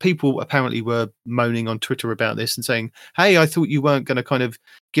 So people apparently were moaning on Twitter about this and saying, hey, I thought you weren't going to kind of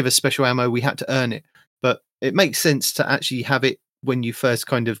give us special ammo. We had to earn it. But it makes sense to actually have it when you first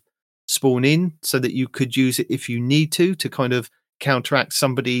kind of spawn in, so that you could use it if you need to kind of counteract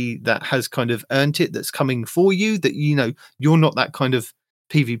somebody that has kind of earned it, that's coming for you, that, you're not that kind of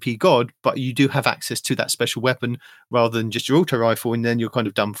PvP god, but you do have access to that special weapon rather than just your auto rifle, and then you're kind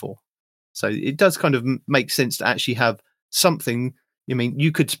of done for. So it does kind of make sense to actually have something. I mean,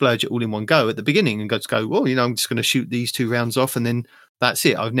 you could splurge it all in one go at the beginning and go, well, I'm just going to shoot these 2 rounds off and then that's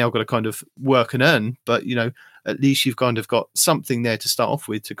it. I've now got to kind of work and earn, but at least you've kind of got something there to start off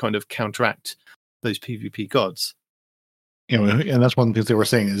with to kind of counteract those PvP gods. And that's one of the things they were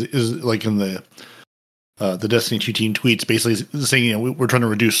saying is like in the Destiny 2 team tweets, basically saying, we're trying to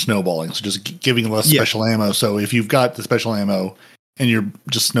reduce snowballing, so just giving less special ammo. So if you've got the special ammo and you're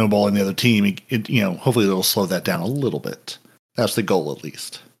just snowballing the other team, it hopefully it'll slow that down a little bit. That's the goal, at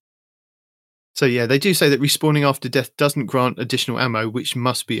least. So yeah, they do say that respawning after death doesn't grant additional ammo, which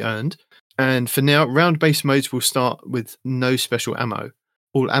must be earned. And for now, round-based modes will start with no special ammo.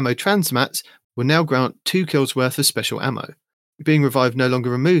 All ammo transmats will now grant 2 kills worth of special ammo. Being revived no longer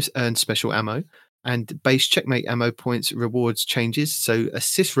removes earned special ammo, and base checkmate ammo points rewards changes. So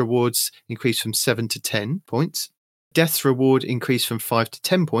assist rewards increase from 7 to 10 points. Death's reward increase from 5 to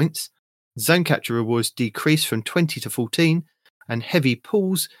 10 points. Zone capture rewards decrease from 20 to 14, and heavy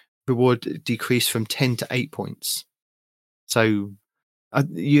pulls reward decrease from 10 to 8 points. So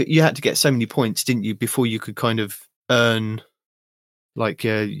you had to get so many points, didn't you, before you could kind of earn like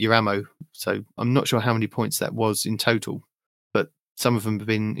your ammo. So I'm not sure how many points that was in total, but some of them have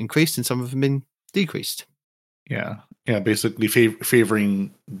been increased and some of them have been decreased. Yeah. Basically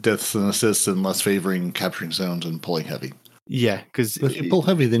favoring deaths and assists and less favoring capturing zones and pulling heavy. Yeah, because if you pull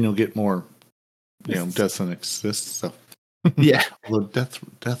heavy, then you'll get more, deaths and assists. So. Yeah. Although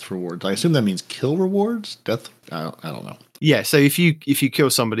death rewards, I assume that means kill rewards. Death, I don't know. Yeah. So if you kill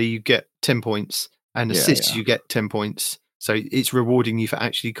somebody, you get 10 points, and assists you get 10 points. So it's rewarding you for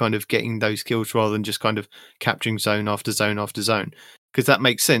actually kind of getting those kills rather than just kind of capturing zone after zone after zone. Because that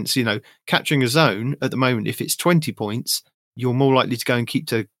makes sense. Capturing a zone at the moment, if it's 20 points, you're more likely to go and keep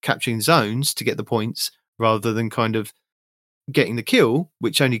to capturing zones to get the points rather than kind of getting the kill,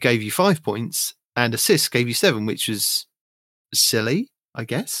 which only gave you 5 points, and assists gave you 7, which was silly, I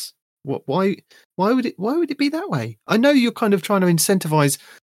guess. Why would it be that way? I know you're kind of trying to incentivize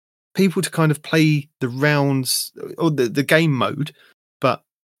people to kind of play the rounds or the game mode, but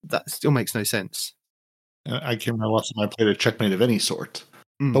that still makes no sense. I can't remember last time I played a checkmate of any sort.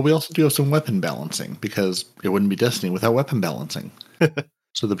 But we also do have some weapon balancing, because it wouldn't be Destiny without weapon balancing.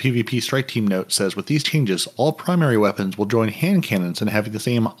 So the PvP Strike Team note says, with these changes, all primary weapons will join hand cannons and having the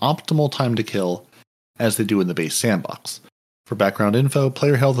same optimal time to kill as they do in the base sandbox. For background info,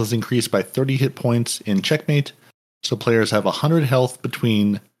 player health is increased by 30 hit points in Checkmate, so players have 100 health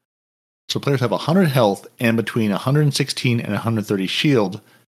and between 116 and 130 shield,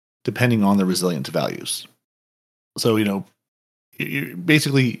 depending on the resilience values. So,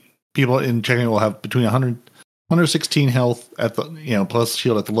 basically, people in Checkmate will have between 116 health at the plus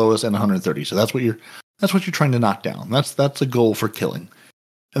shield at the lowest and 130. So that's what you're trying to knock down. That's a goal for killing.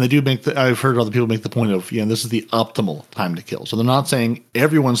 And they do I've heard other people make the point of, this is the optimal time to kill. So they're not saying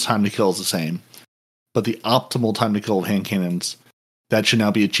everyone's time to kill is the same, but the optimal time to kill of hand cannons, that should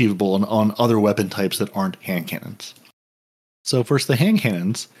now be achievable on other weapon types that aren't hand cannons. So first, the hand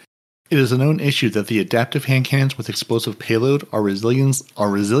cannons. It is a known issue that the adaptive hand cannons with explosive payload are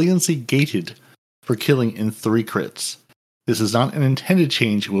resiliency gated for killing in 3 crits. This is not an intended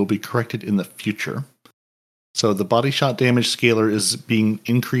change and will be corrected in the future. So the body shot damage scaler is being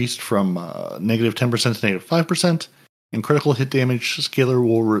increased from negative 10% to negative 5%, and critical hit damage scaler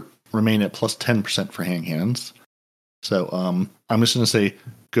will remain at plus 10% for hand cannons. So I'm just going to say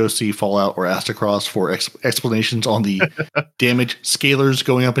go see Fallout or Astacross for explanations on the damage scalers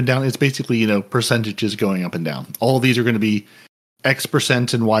going up and down. It's basically, percentages going up and down. All of these are going to be X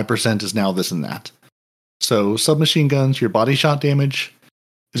percent and Y percent is now this and that. So submachine guns, your body shot damage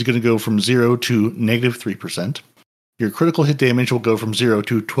is going to go from 0 to negative 3%. Your critical hit damage will go from 0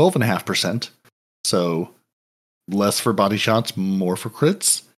 to 12.5%. So less for body shots, more for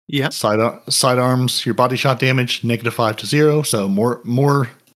crits. Yeah. Sidearms, your body shot damage, negative 5 to 0. So more.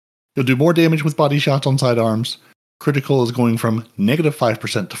 You'll do more damage with body shots on sidearms. Critical is going from negative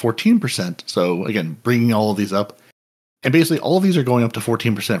 5% to 14%. So again, bringing all of these up. And basically all of these are going up to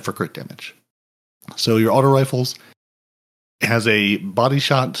 14% for crit damage. So your auto rifles has a body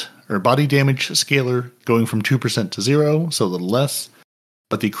shot or body damage scaler going from 2% to 0, so a little less.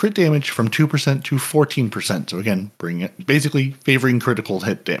 But the crit damage from 2% to 14%. So again, basically favoring critical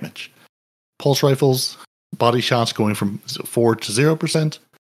hit damage. Pulse rifles, body shots going from 4 to 0%.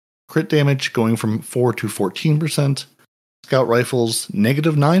 Crit damage going from 4 to 14%. Scout rifles,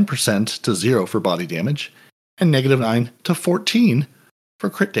 negative 9% to 0 for body damage. And negative 9 to 14 for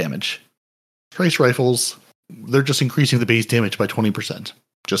crit damage. Trace rifles, they're just increasing the base damage by 20%.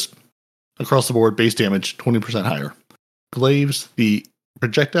 Just across the board, base damage 20% higher. Glaives, the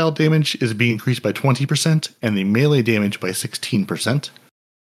projectile damage is being increased by 20% and the melee damage by 16%.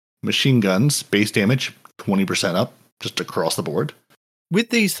 Machine guns, base damage 20% up, just across the board. With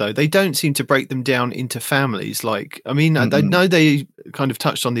these, though, they don't seem to break them down into families. I know they kind of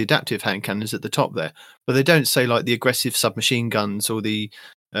touched on the adaptive hand cannons at the top there, but they don't say like the aggressive submachine guns or the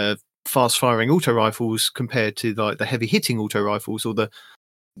fast-firing auto rifles compared to like the heavy-hitting auto rifles, or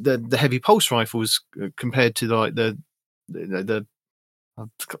the heavy pulse rifles compared to like the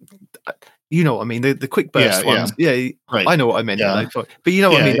You know what I mean? The quick burst ones. Yeah, right. I know what I meant. Yeah. But you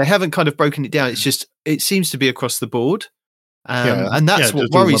know what I mean? They haven't kind of broken it down. It's just, it seems to be across the board. And that's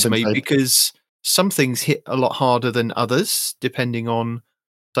what worries me, because some things hit a lot harder than others, depending on.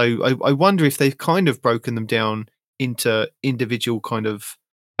 So I wonder if they've kind of broken them down into individual kind of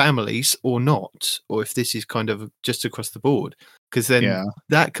families or not, or if this is kind of just across the board, because then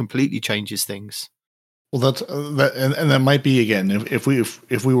that completely changes things. Well, that's that, and that might be, again, if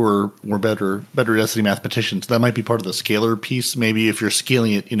we were better Destiny mathematicians, that might be part of the scalar piece. Maybe if you're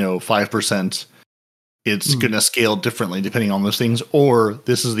scaling it, 5%, it's going to scale differently depending on those things. Or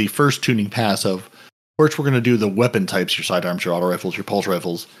this is the first tuning pass of, first we're going to do the weapon types, your sidearms, your auto rifles, your pulse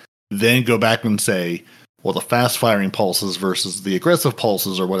rifles, then go back and say, well, the fast firing pulses versus the aggressive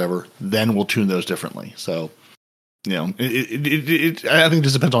pulses or whatever, then we'll tune those differently. So, I think it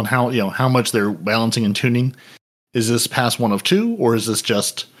just depends on how much they're balancing and tuning. Is this pass 1 of 2, or is this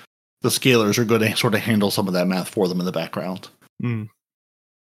just the scalers are going to sort of handle some of that math for them in the background?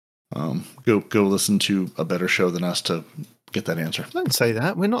 Go listen to a better show than us to get that answer. Don't say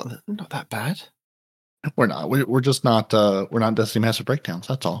that. We're not that bad. We're not. We're just not. We're not Destiny Massive Breakdowns.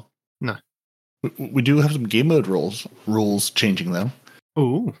 That's all. No. We do have some game mode rules changing though.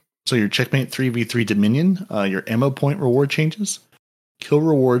 Ooh. So your Checkmate 3v3 Dominion, your ammo point reward changes. Kill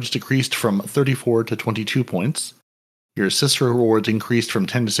rewards decreased from 34 to 22 points. Your assist rewards increased from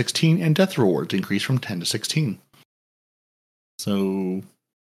 10 to 16, and death rewards increased from 10 to 16. So,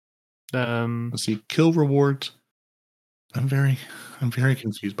 let's see, kill rewards. I'm very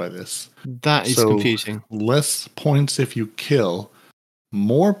confused by this. That is confusing. Less points if you kill,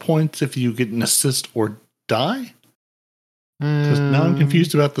 more points if you get an assist or die. Because now I'm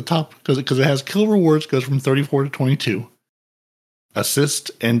confused about the top, because it has kill rewards goes from 34 to 22, assist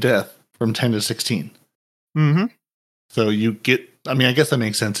and death from 10 to 16. Mm-hmm. So you get, I guess that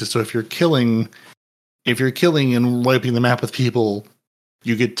makes sense. So if you're killing and wiping the map with people,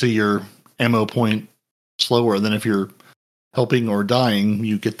 you get to your ammo point slower than if you're helping or dying,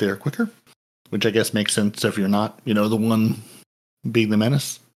 you get there quicker, which I guess makes sense if you're not, the one being the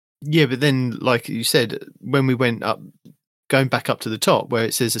menace. Yeah, but then, like you said, when we went up, going back up to the top where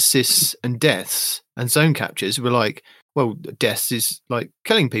it says assists and deaths and zone captures, we're like, well, deaths is like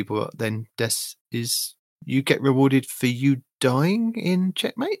killing people, then deaths is you get rewarded for you dying in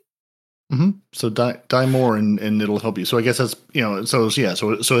Checkmate. Mm-hmm. So die more and it'll help you. So I guess that's, so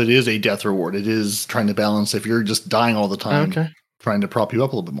it is a death reward. It is trying to balance if you're just dying all the time, trying to prop you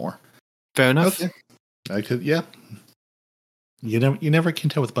up a little bit more. Fair enough. Okay. I could, yeah. You never can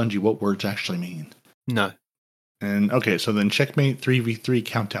tell with Bungie what words actually mean. No. And okay, so then Checkmate 3v3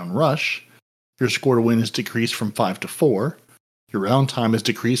 Countdown Rush, your score to win is decreased from 5 to 4. Your round time is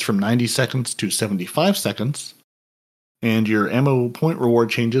decreased from 90 seconds to 75 seconds. And your ammo point reward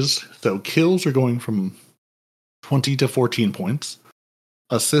changes. So kills are going from 20 to 14 points,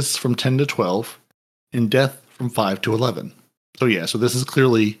 assists from 10 to 12, and death from 5 to 11. So yeah, so this is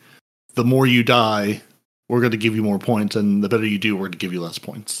clearly the more you die, we're going to give you more points, and the better you do, we're going to give you less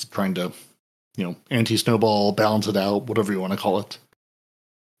points. Trying to, anti-snowball, balance it out, whatever you want to call it.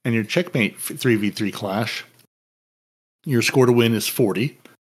 And your Checkmate 3v3 Clash, your score to win is 40.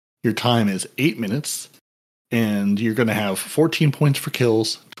 Your time is 8 minutes. And you're going to have 14 points for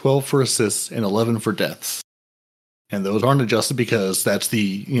kills, 12 for assists, and 11 for deaths. And those aren't adjusted because that's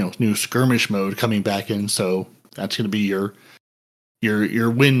the new skirmish mode coming back in. So that's going to be your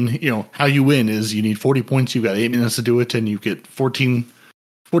win. How you win is you need 40 points. You've got 8 minutes to do it, and you get 40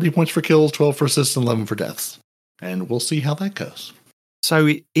 points for kills, 12 for assists, and 11 for deaths. And we'll see how that goes. So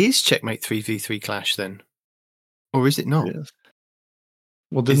it is Checkmate 3v3 Clash then, or is it not? It is.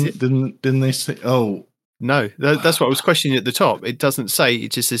 Well, didn't they say? Oh. No, that's what I was questioning at the top. It doesn't say,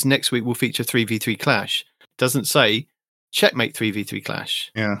 it just says next week we'll feature 3v3 Clash. It doesn't say Checkmate 3v3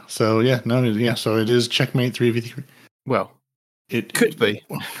 Clash. Yeah, so so it is Checkmate 3v3. Well, it could be.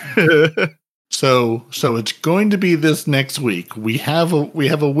 So it's going to be this next week. We have a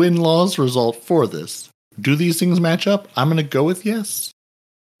win-loss result for this. Do these things match up? I'm going to go with yes.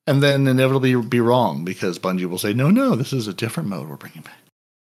 And then inevitably be wrong because Bungie will say, no, this is a different mode we're bringing back.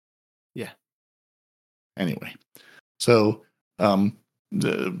 Yeah. Anyway, so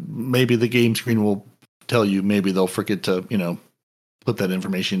maybe the game screen will tell you. Maybe they'll forget to, put that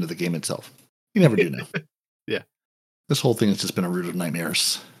information into the game itself. You never do know. Yeah. This whole thing has just been a root of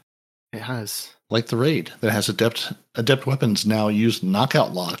nightmares. It has. Like the raid that has adept weapons now use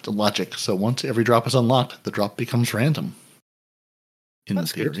knockout logic. So once every drop is unlocked, the drop becomes random.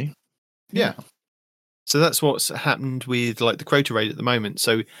 That's theory. Good. Yeah. So that's what's happened with like the Crota raid at the moment.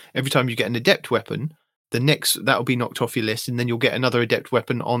 So every time you get an adept weapon, that'll be knocked off your list, and then you'll get another adept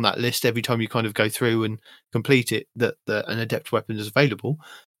weapon on that list every time you kind of go through and complete it. That an adept weapon is available,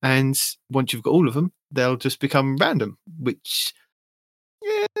 and once you've got all of them, they'll just become random, which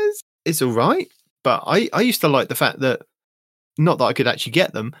is all right. But I used to like the fact that, not that I could actually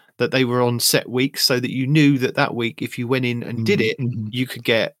get them, that they were on set weeks, so that you knew that week, if you went in and did it, you could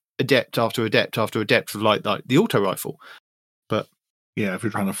get adept after adept after adept, like the auto rifle. But yeah, if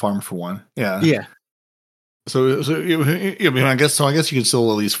you're trying to farm for one, yeah. So I guess you can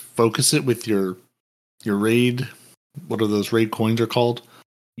still at least focus it with your raid. What are those raid coins are called?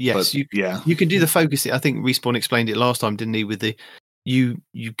 Yes, you can do the focusing. I think Respawn explained it last time, didn't he? With the you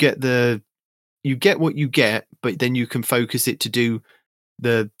get what you get, but then you can focus it to do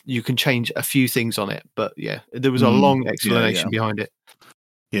you can change a few things on it. But yeah, there was a long explanation behind it.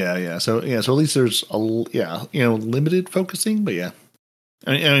 Yeah. So at least there's limited focusing, but yeah.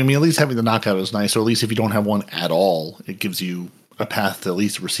 I mean, at least having the knockout is nice, or at least if you don't have one at all, it gives you a path to at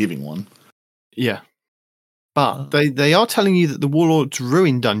least receiving one. Yeah. But they are telling you that the Warlord's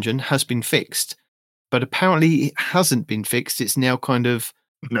Ruin dungeon has been fixed, but apparently it hasn't been fixed. It's now kind of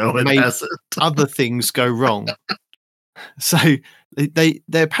made other things go wrong. So they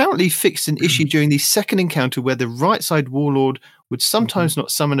apparently fixed an issue during the second encounter where the right side Warlord would sometimes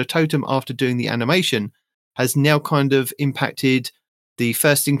not summon a totem after doing the animation, has now kind of impacted the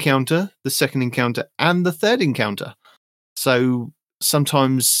first encounter, the second encounter, and the third encounter. So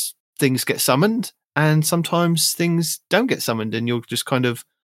sometimes things get summoned and sometimes things don't get summoned, and you're just kind of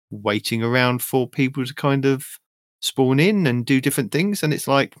waiting around for people to kind of spawn in and do different things. And it's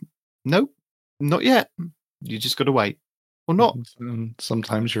like, nope, not yet. You just got to wait. Or not. And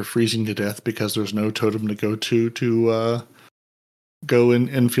sometimes you're freezing to death because there's no totem to go to go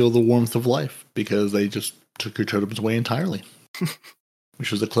and feel the warmth of life, because they just took your totems away entirely.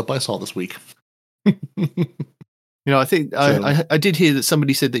 Which was a clip I saw this week. I think I did hear that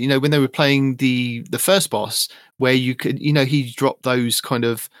somebody said that, when they were playing the first boss, where you could, he dropped those kind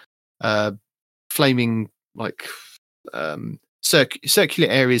of flaming, like circular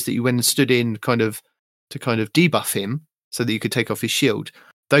areas that you went and stood in to kind of debuff him so that you could take off his shield.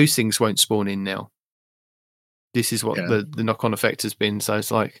 Those things won't spawn in now. This is what the knock-on effect has been. So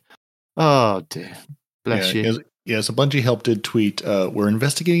it's like, oh dear, bless you. Yes, a Bungie Help did tweet, we're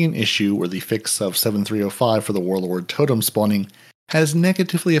investigating an issue where the fix of 7.305 for the Warlord totem spawning has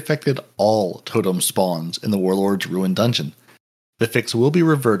negatively affected all totem spawns in the Warlord's Ruin dungeon. The fix will be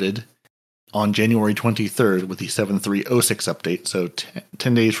reverted on January 23rd with the 7.306 update, so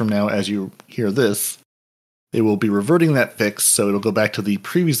 10 days from now, as you hear this, they will be reverting that fix, so it'll go back to the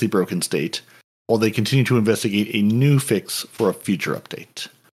previously broken state, while they continue to investigate a new fix for a future update.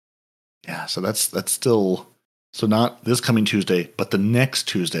 Yeah, so that's still... So not this coming Tuesday, but the next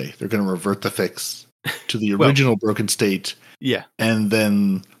Tuesday, they're going to revert the fix to the original broken state. Yeah. And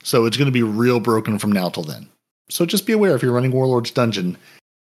then, so it's going to be real broken from now till then. So just be aware, if you're running Warlord's Dungeon,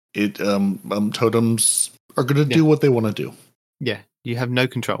 totems are going to do what they want to do. Yeah, you have no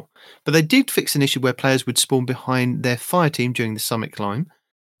control. But they did fix an issue where players would spawn behind their fire team during the summit climb.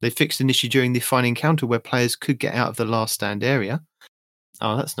 They fixed an issue during the final encounter where players could get out of the last stand area.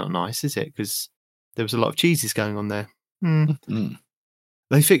 Oh, that's not nice, is it? Because there was a lot of cheeses going on there.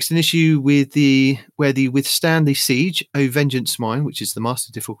 They fixed an issue with where the Withstand the Siege, O Vengeance Mine, which is the master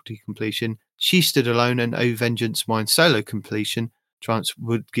difficulty completion, She Stood Alone, and O Vengeance Mine solo completion chance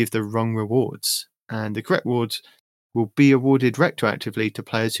would give the wrong rewards. And the correct rewards will be awarded retroactively to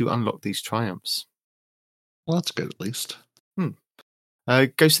players who unlock these triumphs. Well, that's good, at least.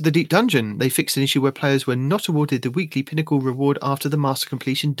 Ghost of the Deep Dungeon. They fixed an issue where players were not awarded the weekly pinnacle reward after the master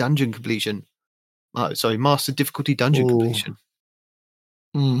completion dungeon completion. Master difficulty dungeon completion.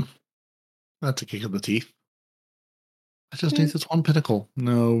 That's a kick in the teeth. I just need this one pinnacle.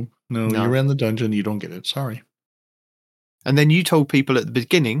 No, you ran the dungeon, you don't get it. Sorry. And then you told people at the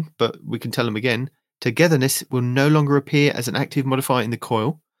beginning, but we can tell them again, togetherness will no longer appear as an active modifier in the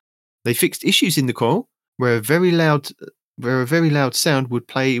coil. They fixed issues in the coil where a very loud sound would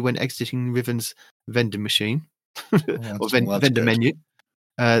play when exiting Riven's vending machine or vendor menu.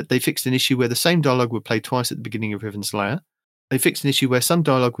 They fixed an issue where the same dialogue would play twice at the beginning of Riven's lair. They fixed an issue where some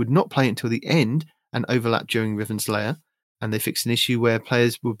dialogue would not play until the end and overlap during Riven's lair. And they fixed an issue where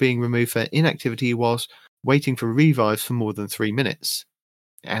players were being removed for inactivity whilst waiting for revives for more than 3 minutes.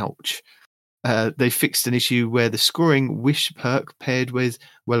 Ouch. They fixed an issue where the scoring wish perk paired with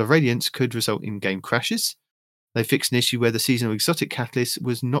Well of Radiance could result in game crashes. They fixed an issue where the seasonal exotic catalyst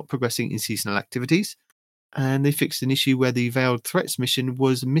was not progressing in seasonal activities. And they fixed an issue where the Veiled Threats mission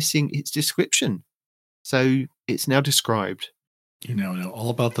was missing its description. So it's now described. You now know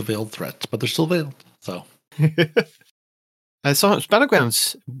all about the Veiled Threats, but they're still veiled. So Science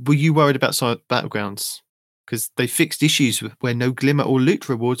Battlegrounds, were you worried about Science Battlegrounds? Because they fixed issues where no glimmer or loot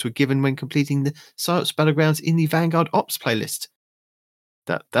rewards were given when completing the Science Battlegrounds in the Vanguard Ops playlist.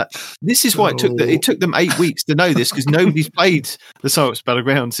 This is why it took them 8 weeks to know this, because nobody's played the Science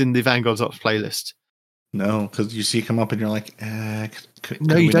Battlegrounds in the Vanguard Ops playlist. No, because you see it come up and you're like,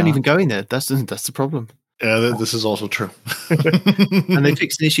 no, you don't even go in there. That's the problem. Yeah, this is also true. And they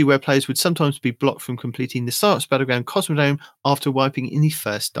fixed an issue where players would sometimes be blocked from completing the Science Battleground Cosmodome after wiping in the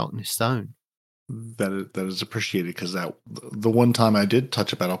first Darkness Zone. That is appreciated, because the one time I did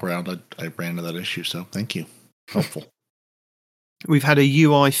touch a Battleground, I ran into that issue. So thank you. Helpful. We've had a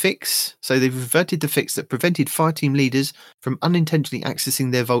UI fix. So they've reverted the fix that prevented fireteam leaders from unintentionally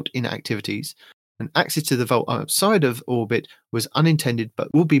accessing their vault in activities. And access to the vault outside of orbit was unintended,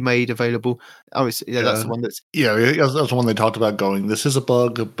 but will be made available. Oh, that's the one that's... Yeah, that's the one they talked about going, this is a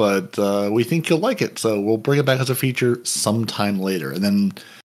bug, but we think you'll like it, so we'll bring it back as a feature sometime later. And then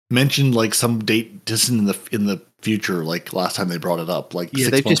mentioned like some date distant in the future, like last time they brought it up. Like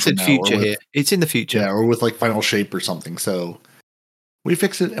they've just said future here. It's in the future. Yeah, or with like Final Shape or something. So we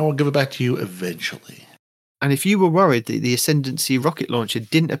fix it and we'll give it back to you eventually. And if you were worried that the Ascendancy rocket launcher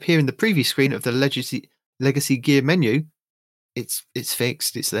didn't appear in the preview screen of the Legacy Gear menu, it's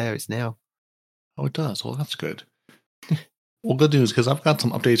fixed. It's there. It's now. Oh, it does. Well, that's good. Well, good news, because I've got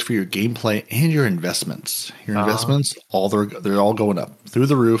some updates for your gameplay and your investments. Your investments, they're all going up through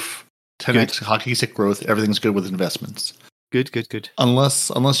the roof. 10x hockey stick growth. Everything's good with investments. Good. Unless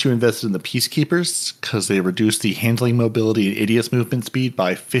you invested in the Peacekeepers, because they reduced the handling mobility and ADS movement speed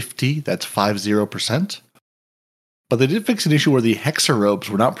by 50. That's 50%. But they did fix an issue where the Hexer robes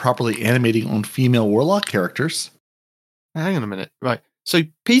were not properly animating on female Warlock characters. Hang on a minute. Right. So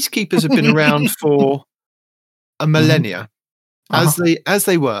Peacekeepers have been around for a millennia. As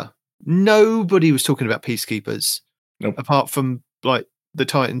they were. Nobody was talking about Peacekeepers. Nope. Apart from like the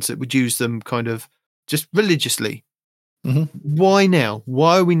Titans that would use them kind of just religiously. Mm-hmm. Why now?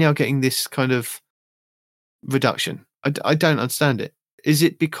 Why are we now getting this kind of reduction? I don't understand it. Is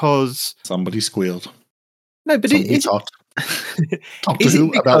it because somebody squealed? No, but it talked to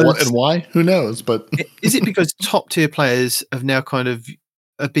who about what and why? Who knows? But is it because top tier players have now kind of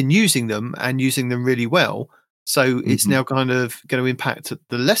have been using them and using them really well? So it's now kind of going to impact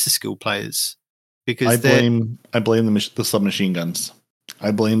the lesser skilled players because I blame the submachine guns.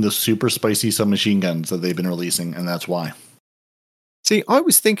 I blame the super spicy submachine guns that they've been releasing, and that's why. See, I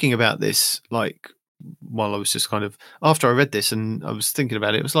was thinking about this like while I was just kind of after I read this, and I was thinking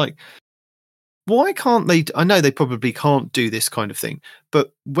about it. It was like, why can't they? I know they probably can't do this kind of thing,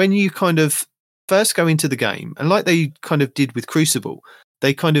 but when you kind of first go into the game, and like they kind of did with Crucible,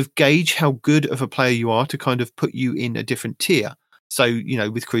 they kind of gauge how good of a player you are to kind of put you in a different tier. So,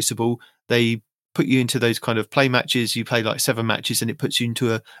 with Crucible, they put you into those kind of play matches. You play like 7 matches and it puts you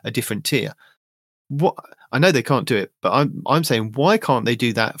into a different tier. What I know they can't do it, but I'm saying, why can't they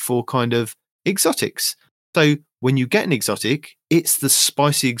do that for kind of exotics? So when you get an exotic, it's the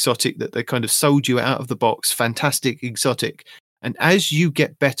spicy exotic that they kind of sold you out of the box, fantastic exotic. And as you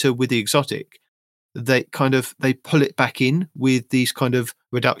get better with the exotic, they pull it back in with these kind of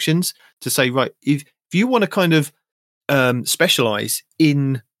reductions to say, right, if you want to kind of specialize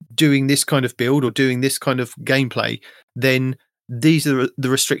in doing this kind of build or doing this kind of gameplay, then these are the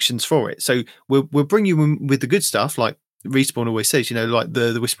restrictions for it. So we'll bring you in with the good stuff, like Respawn always says, like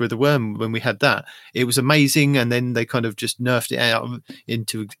the Whisper of the Worm. When we had that, it was amazing, and then they kind of just nerfed it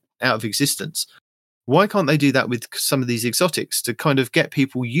out of existence. Why can't they do that with some of these exotics to kind of get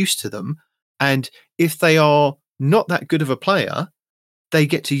people used to them? And if they are not that good of a player, they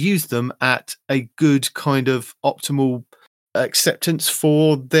get to use them at a good kind of optimal acceptance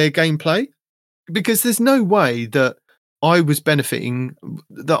for their gameplay. Because there's no way that I'm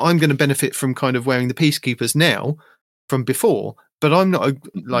going to benefit from kind of wearing the Peacekeepers now from before, but I'm not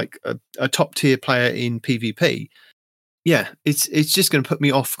a top tier player in PvP. Yeah, it's just going to put me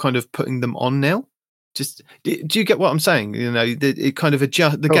off kind of putting them on now. Just do you get what I'm saying? It kind of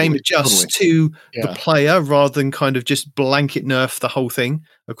game adjusts to the player rather than kind of just blanket nerf the whole thing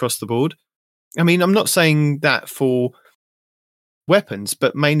across the board. I mean, I'm not saying that for weapons,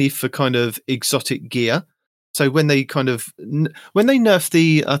 but mainly for kind of exotic gear. So when they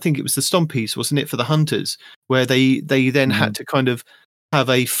nerfed I think it was the Stompies, wasn't it, for the hunters, where they then had to kind of have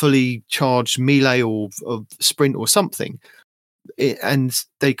a fully charged melee or sprint or something, and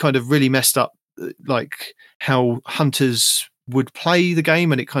they kind of really messed up like how hunters would play the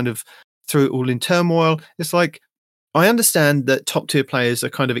game, and it kind of threw it all in turmoil. It's like, I understand that top tier players are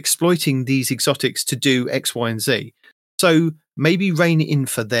kind of exploiting these exotics to do X, Y, and Z. So maybe rein it in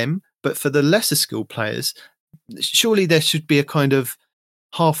for them, But for the lesser skilled players, surely there should be a kind of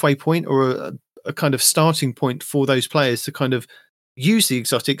halfway point or a kind of starting point for those players to kind of use the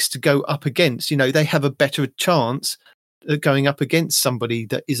exotics to go up against. They have a better chance at going up against somebody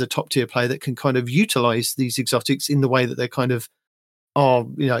that is a top tier player that can kind of utilize these exotics in the way that they're kind of are,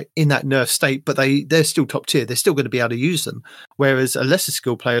 in that nerf state, but they're still top tier. They're still going to be able to use them. Whereas a lesser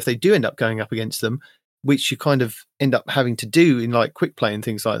skilled player, if they do end up going up against them, which you kind of end up having to do in like quick play and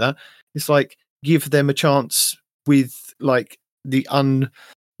things like that, it's like give them a chance with like the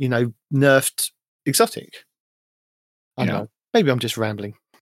nerfed exotic. I don't know. Maybe I'm just rambling.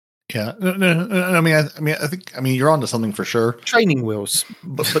 Yeah, no, I think you're onto something for sure. Training wheels,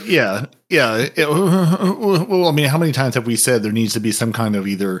 but yeah. Well, I mean, how many times have we said there needs to be some kind of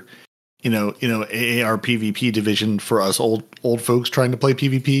either, AAR PvP division for us old folks trying to play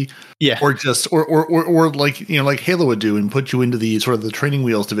PvP, yeah, or just or like like Halo would do and put you into the sort of the training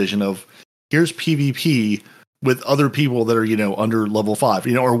wheels division of here's PvP with other people that are under level 5,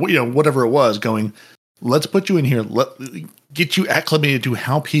 or whatever it was going. Let's put you in here. Get you acclimated to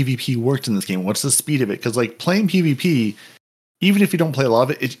how PvP works in this game. What's the speed of it? Because like playing PvP, even if you don't play a lot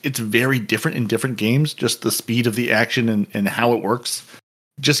of it, it's very different in different games. Just the speed of the action and how it works.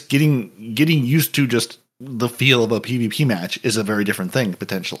 Just getting used to just the feel of a PvP match is a very different thing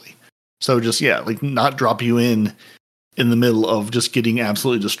potentially. So just like not drop you in the middle of just getting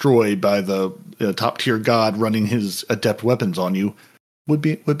absolutely destroyed by the top tier god running his adept weapons on you. Would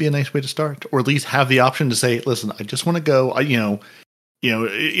be a nice way to start, or at least have the option to say, "Listen, I just want to go.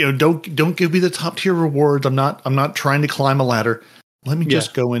 Don't give me the top tier rewards. I'm not trying to climb a ladder. Let me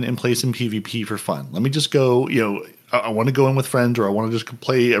just go in and play some PvP for fun. Let me just go. I want to go in with friends, or I want to just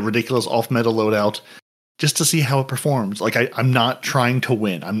play a ridiculous off meta loadout, just to see how it performs. Like I'm not trying to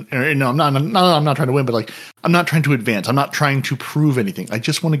win. I'm not trying to win, but like I'm not trying to advance. I'm not trying to prove anything. I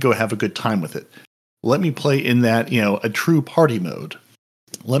just want to go have a good time with it. Let me play in that a true party mode."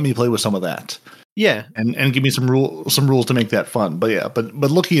 Let me play with some of that. Yeah. And give me some rules to make that fun. But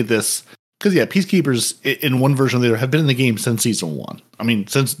looking at this, because Peacekeepers in one version there have been in the game since season 1. I mean,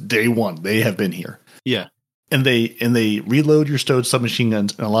 since day 1, they have been here. Yeah. And they reload your stowed submachine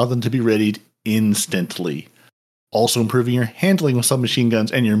guns and allow them to be readied instantly. Also improving your handling with submachine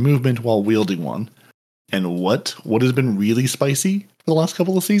guns and your movement while wielding one. And what has been really spicy for the last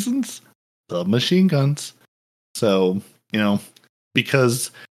couple of seasons? Submachine guns. So,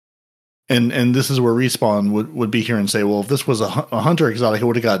 because, and this is where Respawn would be here and say, well, if this was a hunter exotic, it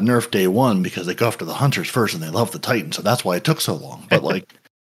would have got nerfed day 1 because they go after the hunters first and they love the Titans, so that's why it took so long. But like,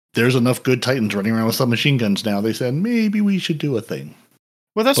 there's enough good Titans running around with submachine guns now. They said maybe we should do a thing.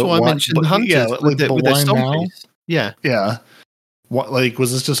 Well, that's why I mentioned the hunters with their zombies. Yeah. What, like,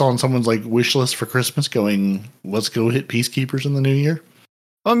 was this just on someone's like wish list for Christmas? Going, let's go hit Peacekeepers in the new year.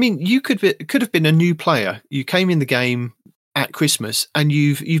 I mean, you could have been a new player. You came in the game at Christmas and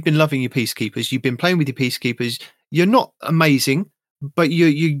you've been loving your Peacekeepers. You've been playing with your Peacekeepers. You're not amazing, but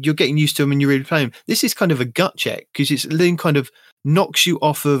you're getting used to them and you're really playing them. This is kind of a gut check because it's then kind of knocks you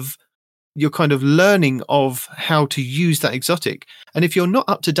off of your kind of learning of how to use that exotic. And if you're not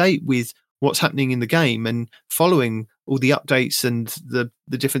up to date with what's happening in the game and following all the updates and the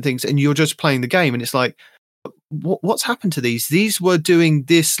different things, and you're just playing the game and it's like, what's happened to these? These were doing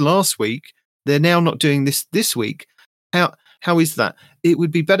this last week. They're now not doing this week. How is that? It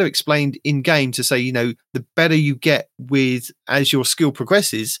would be better explained in game to say, the better you get with as your skill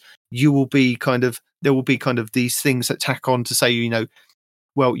progresses, there will be kind of these things that tack on to say,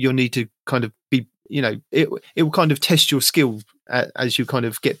 well, you'll need to kind of be, it will kind of test your skill as you kind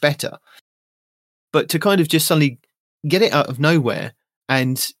of get better. But to kind of just suddenly get it out of nowhere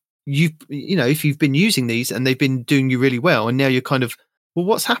and if you've been using these and they've been doing you really well and now you're kind of, well,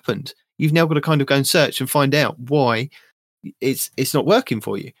 what's happened? You've now got to kind of go and search and find out why it's not working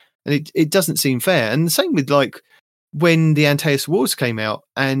for you. And it doesn't seem fair. And the same with like when the Antaeus Wars came out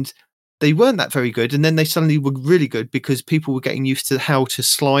and they weren't that very good. And then they suddenly were really good because people were getting used to how to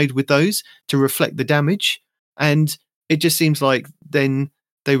slide with those to reflect the damage. And it just seems like then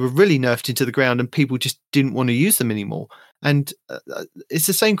they were really nerfed into the ground and people just didn't want to use them anymore. And it's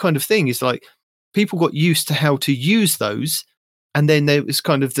the same kind of thing. It's like people got used to how to use those. And then there was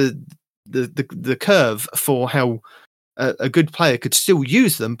kind of the curve for how a good player could still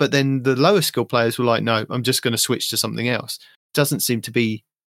use them, but then the lower skill players were like, no, I'm just going to switch to something else. Doesn't seem to be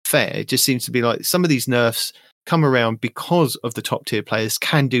fair. It just seems to be like some of these nerfs come around because of the top tier players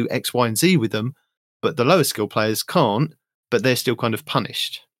can do X, Y, and Z with them, but the lower skill players can't, but they're still kind of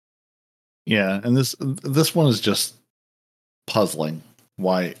punished. Yeah, and this one is just puzzling.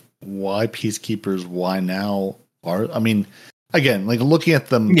 Why Peacekeepers? Why now? again, like looking at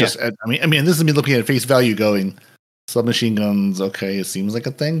them, Yeah. I mean, this is me looking at face value, going submachine guns. Okay, it seems like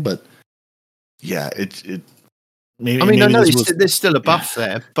a thing, but yeah, it maybe. I mean, I maybe know this was there's still a buff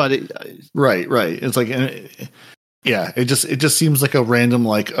there, but right. It's like, yeah, it just seems like a random,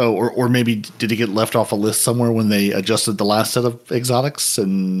 like, oh, or maybe did it get left off a list somewhere when they adjusted the last set of exotics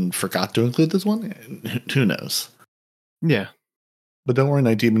and forgot to include this one? Who knows? Yeah. But don't worry,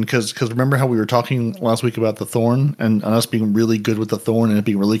 Night Demon, because remember how we were talking last week about the Thorn and us being really good with the Thorn and it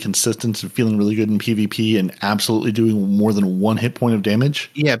being really consistent and feeling really good in PvP and absolutely doing more than 1 hit point of damage?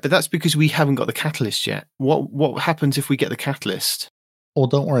 Yeah, but that's because we haven't got the catalyst yet. What happens if we get the catalyst? Well,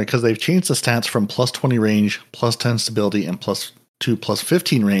 don't worry, because they've changed the stats from plus 20 range, plus 10 stability, and plus 2, plus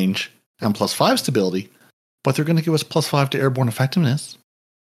 15 range, and plus 5 stability. But they're going to give us plus 5 to airborne effectiveness.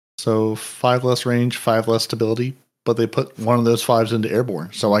 So 5 less range, 5 less stability. But they put one of those 5s into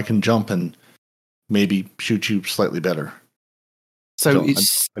airborne, so I can jump and maybe shoot you slightly better. So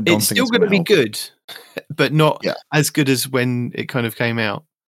it's still going to be good, but not as good as when it kind of came out.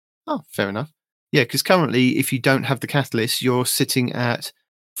 Oh, fair enough. Yeah, because currently, if you don't have the catalyst, you're sitting at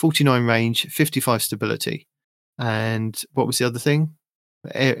 49 range, 55 stability. And what was the other thing?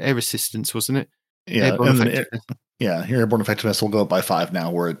 Air resistance, wasn't it? Yeah, your airborne effectiveness will go up by 5 now,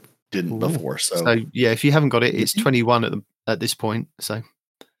 where it didn't before. So yeah, if you haven't got it, it's 21 at this point. So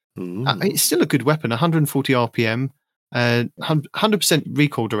it's still a good weapon. 140 RPM, 100%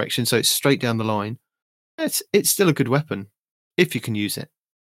 recoil direction, so it's straight down the line. It's still a good weapon if you can use it.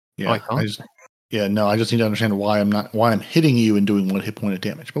 Yeah, I can't. I just need to understand why I'm hitting you and doing 1 hit point of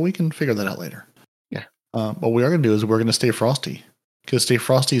damage. But we can figure that out later. Yeah. What we are going to do is we're going to stay Frosty, because Stay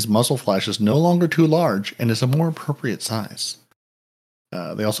Frosty's muzzle flash is no longer too large and is a more appropriate size.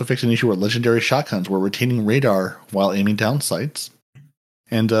 They also fixed an issue where legendary shotguns were retaining radar while aiming down sights.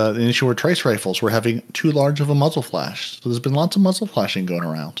 And an issue where trace rifles were having too large of a muzzle flash. So there's been lots of muzzle flashing going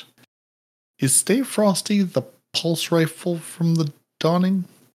around. Is Stay Frosty the pulse rifle from the Dawning?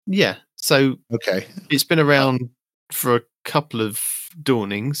 Yeah. So okay, it's been around for a couple of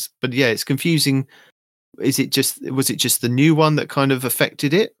Dawnings, but yeah, it's confusing. Was it just the new one that kind of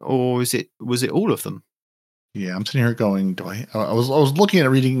affected it, or was it all of them? Yeah, I'm sitting here going, I was looking at it,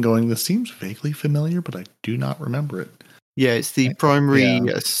 reading and going, this seems vaguely familiar, but I do not remember it. Yeah, it's the primary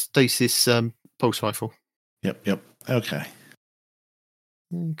stasis pulse rifle. Yep. Okay.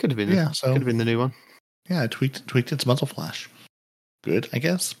 Could have been. Could have been the new one. Yeah, it tweaked its muzzle flash. Good, I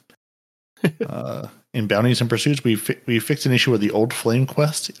guess. In Bounties and Pursuits, we fixed an issue where the old Flame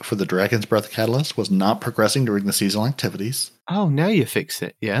quest for the Dragon's Breath Catalyst was not progressing during the seasonal activities. Oh, now you fix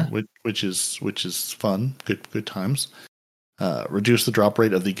it, yeah. Which is fun. Good times. Reduce the drop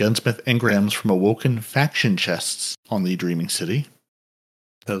rate of the Gunsmith engrams from awoken faction chests on the Dreaming City,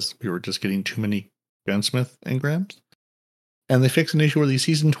 because we were just getting too many Gunsmith engrams. And they fixed an issue where the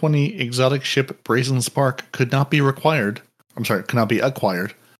Season 20 exotic ship Brazen Spark could not be acquired,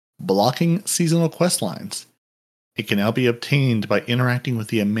 blocking seasonal quest lines. It can now be obtained by interacting with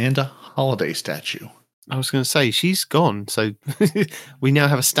the Amanda Holiday statue. I was going to say, she's gone, so we now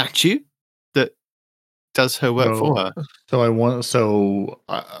have a statue that does her work for her. So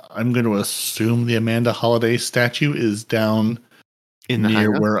I'm going to assume the Amanda Holiday statue is down in the near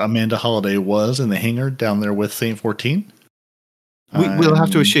hangar, where Amanda Holiday was in the hangar down there with Saint 14. We'll have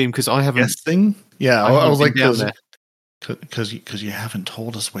to assume, because I haven't. Guessing? Yeah, I was like, down there. Because you haven't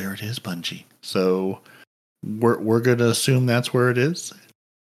told us where it is, Bungie. So we're going to assume that's where it is.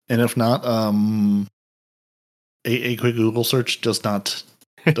 And if not, a quick Google search does not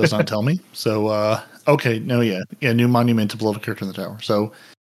tell me. So okay, new monument to beloved character in the tower. So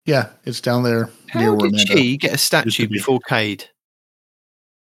yeah, it's down there. How did she get a statue before Cade?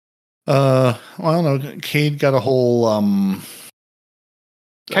 Well, I don't know. Cade got a whole.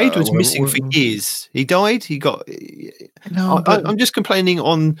 Cade was missing for years. He died. He got. No, I'm just complaining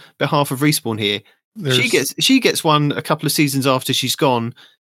on behalf of Respawn here. She gets one a couple of seasons after she's gone.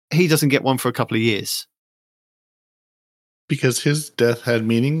 He doesn't get one for a couple of years because his death had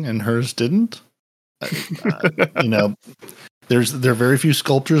meaning and hers didn't. There are very few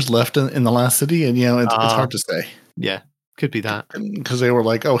sculptures left in the last city, and it's hard to say. Yeah, could be that because they were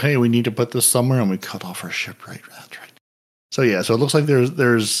like, "Oh, hey, we need to put this somewhere," and we cut off our ship. Right. So yeah, so it looks like there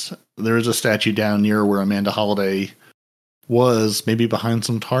is a statue down near where Amanda Holiday was, maybe behind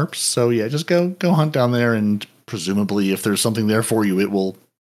some tarps. So yeah, just go hunt down there, and presumably, if there's something there for you, it will,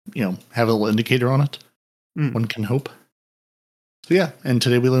 have a little indicator on it. One can hope. So yeah, and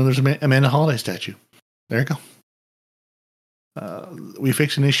today we learned there's an Amanda Holiday statue. There you go. We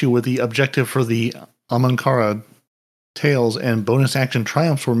fixed an issue with the objective for the Amankara Tales and bonus action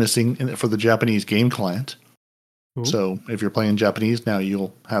triumphs were missing for the Japanese game client. Ooh. So if you're playing Japanese now,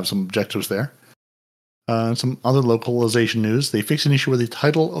 you'll have some objectives there. Some other localization news. They fixed an issue where the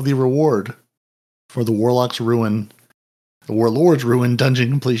title of the reward for the Warlord's Ruin dungeon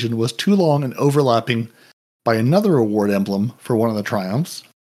completion was too long and overlapping by another reward emblem for one of the triumphs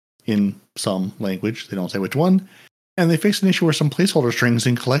in some language. They don't say which one. And they fixed an issue where some placeholder strings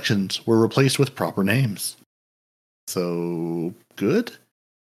in collections were replaced with proper names. So, good.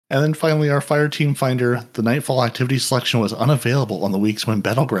 And then finally, our Fire Team Finder, the Nightfall activity selection was unavailable on the weeks when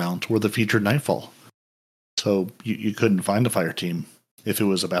Battlegrounds were the featured Nightfall. So you couldn't find a Fire Team if it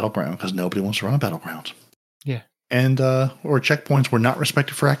was a Battleground because nobody wants to run a Battleground. Yeah. And or checkpoints were not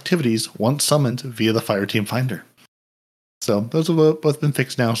respected for activities once summoned via the Fire Team Finder. So those have both been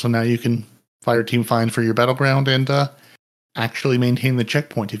fixed now. So now you can Fire Team Find for your Battleground and actually maintain the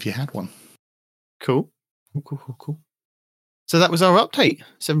checkpoint if you had one. Cool. So that was our update,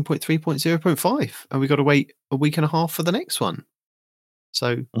 7.3.0.5. And we got to wait a week and a half for the next one.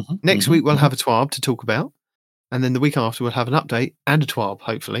 So next week we'll have a TWAB to talk about. And then the week after we'll have an update and a TWAB,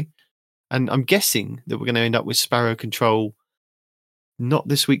 hopefully. And I'm guessing that we're going to end up with Sparrow Control not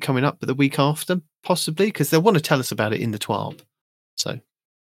this week coming up, but the week after, possibly, because they'll want to tell us about it in the TWAB. So,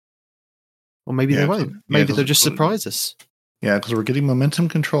 or maybe they won't. Maybe they'll just surprise us. Yeah, because we're getting Momentum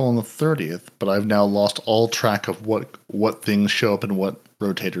Control on the 30th, but I've now lost all track of what things show up in what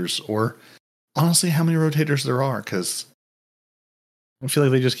rotators, or honestly how many rotators there are, because I feel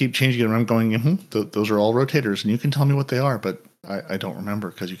like they just keep changing it, and I'm going, those are all rotators, and you can tell me what they are, but I don't remember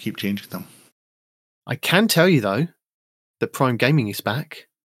because you keep changing them. I can tell you, though, that Prime Gaming is back,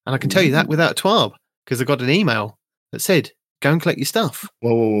 and I can tell you that without a TWAB, because I got an email that said, go and collect your stuff.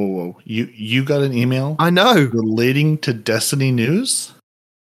 Whoa. You got an email? I know. Relating to Destiny news?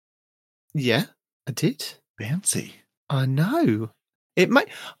 Yeah, I did. Fancy. I know.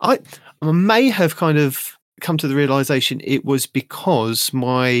 I may have kind of come to the realization it was because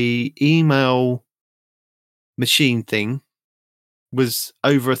my email machine thing was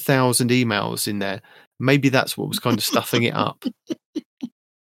over 1,000 emails in there. Maybe that's what was kind of stuffing it up.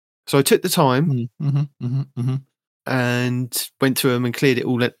 So I took the time and went through them and cleared it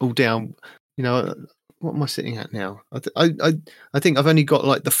all down. You know, what am I sitting at now? I think I've only got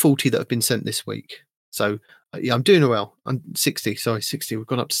like the 40 that have been sent this week. So yeah, I'm doing well. I'm 60. We've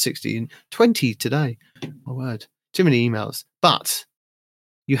gone up to 60 and 20 today. My word, too many emails. But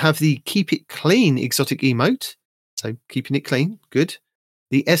you have the Keep It Clean exotic emote. So keeping it clean, good.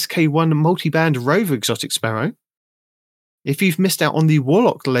 The SK1 multi-band Rover exotic sparrow. If you've missed out on the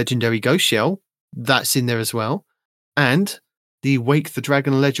Warlock legendary ghost shell, that's in there as well. And the Wake the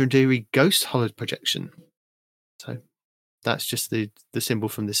Dragon legendary ghost holo projection. So that's just the symbol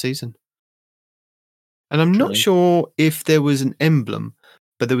from this season. And I'm not sure if there was an emblem,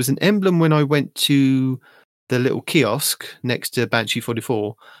 but there was an emblem when I went to the little kiosk next to Banshee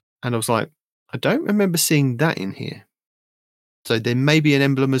 44, and I was like, I don't remember seeing that in here. So there may be an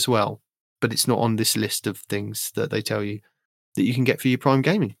emblem as well, but it's not on this list of things that they tell you that you can get for your Prime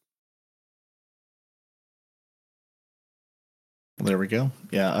Gaming. There we go.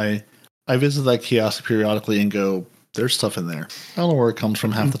 Yeah, I visit that kiosk periodically and go, there's stuff in there. I don't know where it comes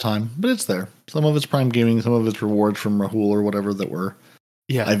from half the time, but it's there. Some of it's Prime Gaming, some of it's rewards from Rahul or whatever that were.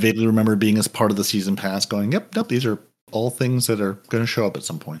 Yeah. I vaguely remember being as part of the season pass going, yep, these are all things that are going to show up at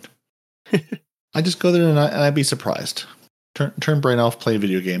some point. I just go there and I'd be surprised. Turn brain off, play a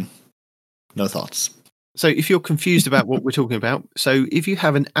video game. No thoughts. So if you're confused about what we're talking about, so if you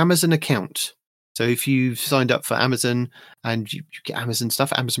have an Amazon account, so if you've signed up for Amazon and you get Amazon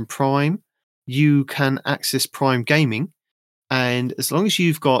stuff, Amazon Prime, you can access Prime Gaming. And as long as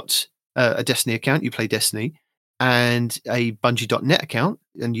you've got a Destiny account, you play Destiny, and a Bungie.net account,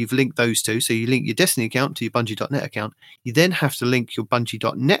 and you've linked those two, so you link your Destiny account to your Bungie.net account, you then have to link your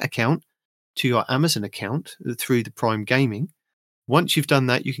Bungie.net account to your Amazon account through the Prime Gaming. Once you've done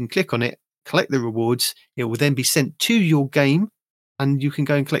that, you can click on it, collect the rewards. It will then be sent to your game, and you can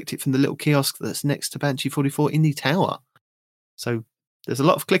go and collect it from the little kiosk that's next to Banshee 44 in the tower. So there's a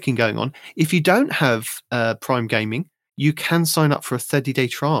lot of clicking going on. If you don't have Prime Gaming, you can sign up for a 30-day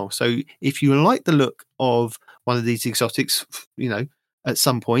trial. So if you like the look of one of these exotics, at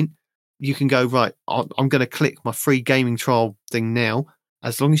some point, you can go, right, I'm going to click my free gaming trial thing now,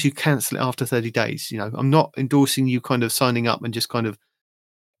 as long as you cancel it after 30 days. I'm not endorsing you kind of signing up and just kind of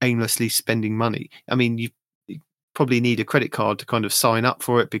aimlessly spending money. I mean, you probably need a credit card to kind of sign up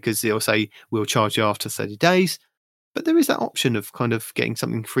for it because they'll say, we'll charge you after 30 days. But there is that option of kind of getting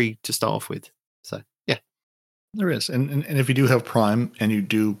something free to start off with. So, yeah. There is. And if you do have Prime and you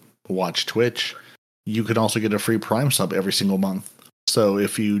do watch Twitch, you can also get a free Prime sub every single month. So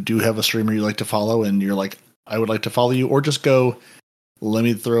if you do have a streamer you like to follow and you're like, I would like to follow you, or just go, let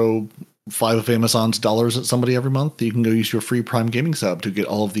me throw 5 of Amazon's dollars at somebody every month. You can go use your free Prime Gaming sub to get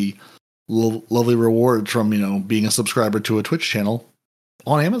all of the lovely rewards from, being a subscriber to a Twitch channel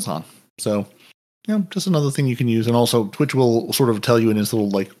on Amazon. So, just another thing you can use. And also, Twitch will sort of tell you in its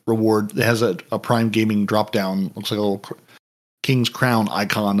little reward. It has a Prime Gaming drop down, looks like a little King's Crown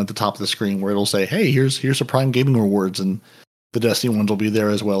icon at the top of the screen, where it'll say, "Hey, here's a Prime Gaming rewards," and the Destiny ones will be there,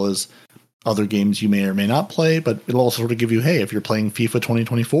 as well as other games you may or may not play. But it'll also sort of give you, hey, if you're playing FIFA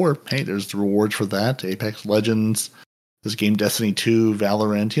 2024, hey, there's the rewards for that. Apex Legends, this game Destiny 2,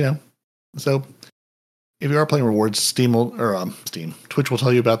 Valorant, So if you are playing rewards, Twitch will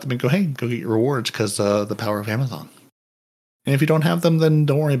tell you about them and go, hey, go get your rewards, because the power of Amazon. And if you don't have them, then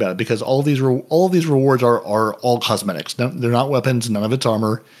don't worry about it, because all of these rewards are all cosmetics. No, they're not weapons. None of it's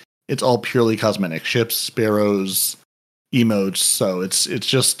armor. It's all purely cosmetic. Ships, sparrows, emotes. So it's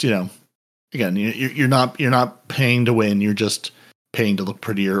just, again, you're not paying to win. You're just paying to look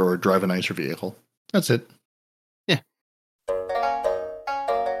prettier or drive a nicer vehicle. That's it. Yeah.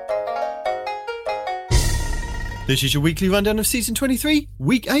 This is your weekly rundown of Season 23,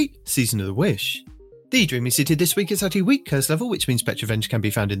 Week 8, Season of the Wish. The Dreaming City this week is at a weak curse level, which means Petrevenge can be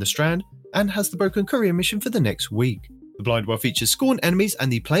found in the Strand, and has the Broken Courier mission for the next week. The Blind World features Scorn enemies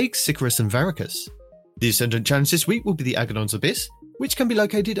and the Plague, Sicarus and Varicus. The Ascendant challenge this week will be the Agadon's Abyss, which can be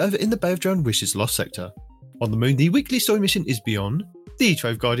located over in the Bay of Drowned Wishes Lost sector. On the Moon, the weekly story mission is Beyond. The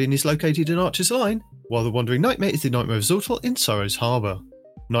Trove Guardian is located in Archer's Line, while the Wandering Nightmare is the Nightmare of Zortal in Sorrow's Harbour.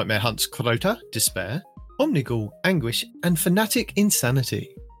 Nightmare hunts Crota, Despair, Omnigul, Anguish, and Fanatic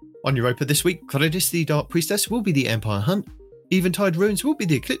Insanity. On Europa this week, Credis the Dark Priestess will be the Empire Hunt, Eventide Ruins will be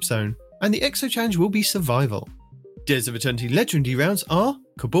the Eclipse Zone, and the Exo Challenge will be Survival. Days of Eternity legendary rounds are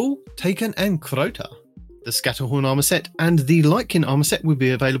Cabal, Taken, and Crota. The Scatterhorn armor set and the Lightkin armor set will be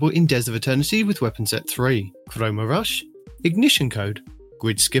available in Days of Eternity with Weapon Set 3, Chroma Rush, Ignition Code,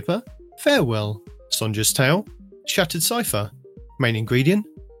 Grid Skipper, Farewell, Sonja's Tale, Shattered Cipher, Main Ingredient,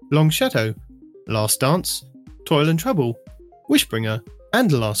 Long Shadow, Last Dance, Toil and Trouble, Wishbringer, and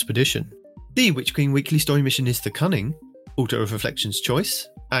Last Perdition. The Witch Queen weekly story mission is The Cunning, Altar of Reflection's Choice,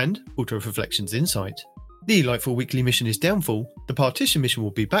 and Altar of Reflection's Insight. The Lightfall weekly mission is Downfall, the Partition mission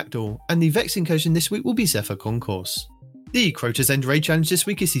will be Backdoor, and the Vex incursion this week will be Zephyr Concourse. The Crota's End raid challenge this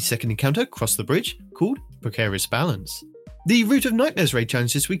week is the second encounter, Cross the Bridge, called Precarious Balance. The Root of Nightmares raid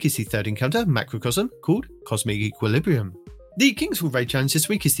challenge this week is the third encounter, Macrocosm, called Cosmic Equilibrium. The Kingsfall raid challenge this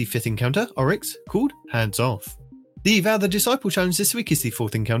week is the fifth encounter, Oryx, called Hands Off. The Vow the Disciple challenge this week is the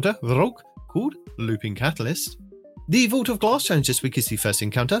fourth encounter, Rogue, called Looping Catalyst. The Vault of Glass challenge this week is the first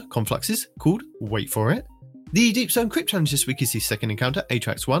encounter, Confluxes, called Wait For It. The Deep Zone Crypt challenge this week is the second encounter,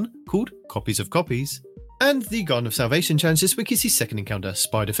 Atrax 1, called Copies of Copies. And the Garden of Salvation challenge this week is the second encounter,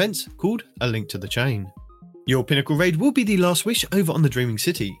 Spy Defense, called A Link to the Chain. Your Pinnacle raid will be the Last Wish over on the Dreaming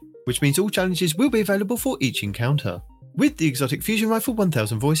City, which means all challenges will be available for each encounter, with the Exotic Fusion Rifle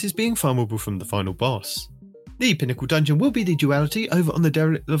 1000 Voices being farmable from the final boss. The Pinnacle Dungeon will be the Duality over on the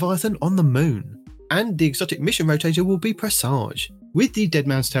Derelict Leviathan on the Moon, and the Exotic Mission Rotator will be Presage, with the Dead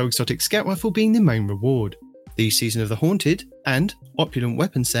Man's Tale Exotic Scout Rifle being the main reward, the Season of the Haunted and Opulent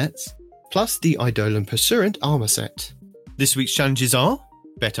weapon sets, plus the Eidolon Pursuant armor set. This week's challenges are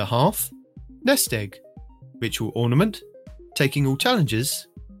Better Half, Nest Egg, Ritual Ornament, Taking All Challenges,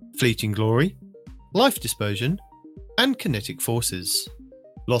 Fleeting Glory, Life Dispersion, and Kinetic Forces.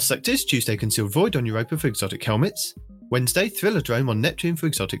 Lost Sectors, Tuesday Concealed Void on Europa for exotic helmets, Wednesday Thrillerdrome on Neptune for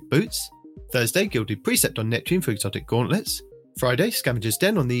exotic boots, Thursday Gilded Precept on Neptune for exotic gauntlets, Friday Scavenger's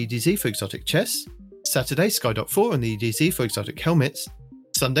Den on the EDZ for exotic chests, Saturday Skydot 4 on the EDZ for exotic helmets,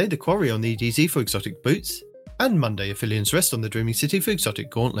 Sunday The Quarry on the EDZ for exotic boots, and Monday Aphelios Rest on the Dreaming City for exotic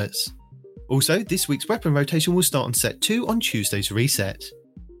gauntlets. Also, this week's weapon rotation will start on set 2 on Tuesday's reset.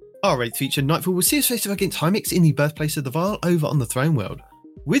 Our 8th feature, Nightfall, will see us face off against Hymix in the Birthplace of the Vile over on the Throne World,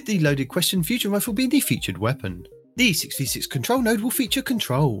 with the loaded question Fusion Rifle being the featured weapon. The 6v6 control node will feature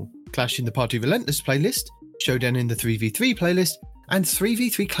Control, Clash in the Party Relentless playlist, Showdown in the 3v3 playlist, and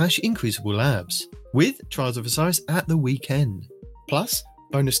 3v3 Clash in Crucible Labs, with Trials of Osiris at the weekend, plus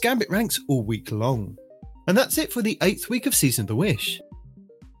bonus Gambit ranks all week long. And that's it for the 8th week of Season of the Wish.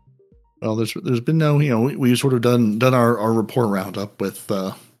 Well, there's been no, we've sort of done our report roundup with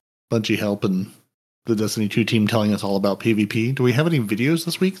Bungie help and the Destiny 2 team telling us all about PvP. Do we have any videos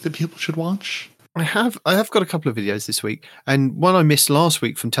this week that people should watch? I have got a couple of videos this week, and one I missed last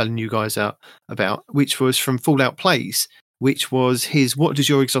week from telling you guys about, which was from Fallout Plays, which was his What Does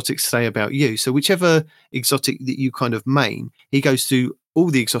Your Exotic Say About You? So whichever exotic that you kind of main, he goes through all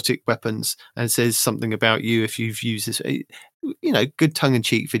the exotic weapons and says something about you if you've used this. Good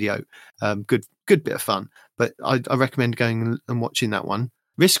tongue-in-cheek video, good bit of fun. but I recommend going and watching that one.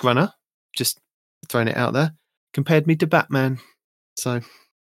 Risk Runner, just throwing it out there, compared me to Batman. So I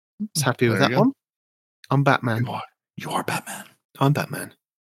was happy with There that you go. one. I'm Batman. You are Batman. I'm Batman.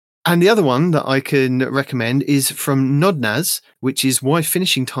 And the other one that I can recommend is from Nodnaz, which is why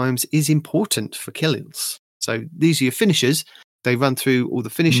finishing times is important for kills. So these are your finishers. They run through all the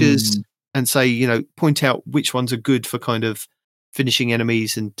finishers and say, point out which ones are good for kind of finishing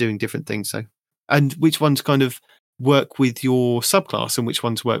enemies and doing different things. So, and which ones kind of work with your subclass and which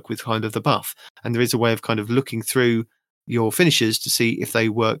ones work with kind of the buff. And there is a way of kind of looking through your finishers to see if they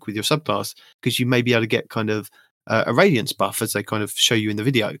work with your subclass, because you may be able to get kind of a radiance buff as they kind of show you in the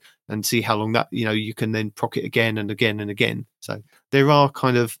video, and see how long that, you can then proc it again and again and again. So there are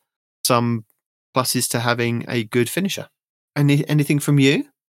kind of some pluses to having a good finisher. Anything from you?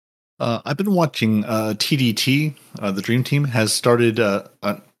 I've been watching TDT. The Dream Team has started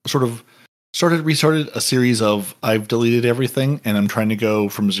restarted a series of I've deleted everything and I'm trying to go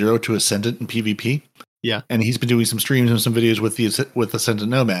from 0 to Ascendant in PvP. Yeah, and he's been doing some streams and some videos with Ascendant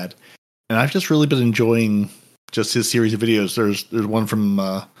Nomad, and I've just really been enjoying just his series of videos. There's one from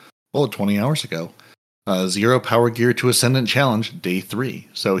 20 hours ago. 0 Power Gear to Ascendant Challenge, Day 3.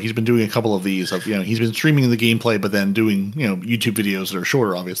 So he's been doing a couple of these. He's been streaming the gameplay, but then doing YouTube videos that are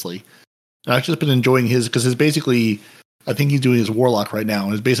shorter, obviously. And I've just been enjoying his, because it's basically, I think he's doing his Warlock right now,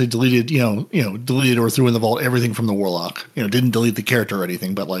 and has basically deleted, deleted or threw in the vault everything from the Warlock. Didn't delete the character or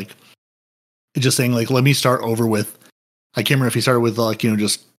anything, but it's just saying let me start over with. I can't remember if he started with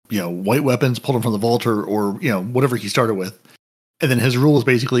white weapons, pulled them from the vault, or whatever he started with. And then his rule is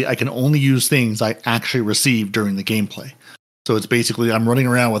basically I can only use things I actually received during the gameplay. So it's basically I'm running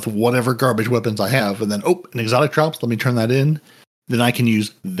around with whatever garbage weapons I have, and then an exotic drops, let me turn that in. Then I can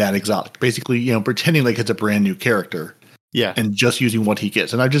use that exotic. Basically, pretending like it's a brand new character. Yeah. And just using what he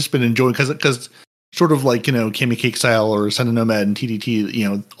gets. And I've just been enjoying because sort of like, Kimmy Cake Style or Ascendant Nomad and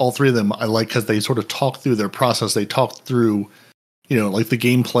TDT, all three of them I like because they sort of talk through their process. They talk through, like the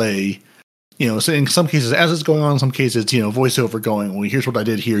gameplay. So in some cases, as it's going on, in some cases, voiceover going, well, here's what I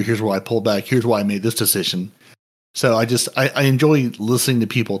did here. Here's why I pulled back. Here's why I made this decision. So I enjoy listening to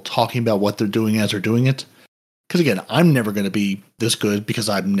people talking about what they're doing as they're doing it. Because again, I'm never going to be this good because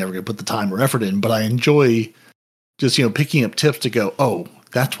I'm never going to put the time or effort in, but I enjoy just, picking up tips to go, oh,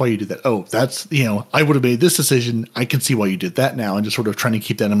 that's why you did that. Oh, that's, I would have made this decision. I can see why you did that now. And just sort of trying to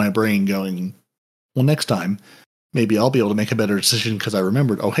keep that in my brain going, well, next time, maybe I'll be able to make a better decision because I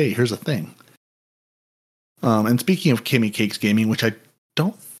remembered, oh, hey, here's a thing. And speaking of Kimmy Cakes Gaming, which I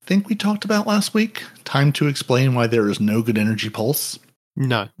don't think we talked about last week, time to explain why there is no good energy pulse.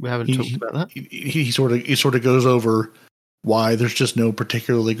 No, we haven't talked about that. He sort of goes over why there's just no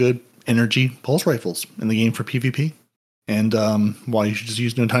particularly good energy pulse rifles in the game for PvP, and why you should just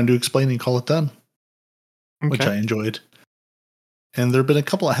use no time to explain and call it done. Okay. Which I enjoyed. And there've been a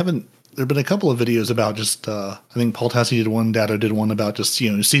couple of videos about just I think Paul Tassi did one, Dado did one about just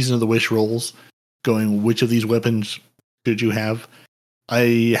Season of the Wish rolls, going which of these weapons should you have.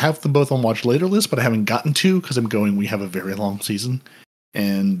 I have them both on watch later list, but I haven't gotten to because I'm going. We have a very long season,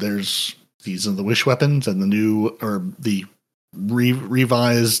 and there's Season of the Wish weapons and the new or the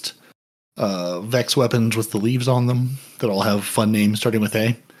revised Vex weapons with the leaves on them that all have fun names starting with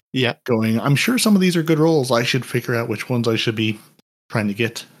A. Yeah, going. I'm sure some of these are good rolls. I should figure out which ones I should be trying to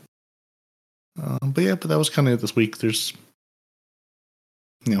get. But that was kind of it this week. There's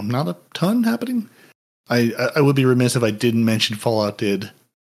not a ton happening. I would be remiss if I didn't mention Fallout did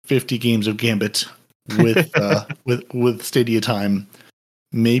 50 games of Gambit with with Stadia time,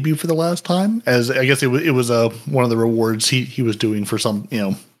 maybe for the last time. As I guess it was one of the rewards he was doing for some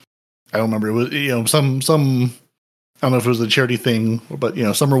I don't remember, it was some I don't know if it was a charity thing, but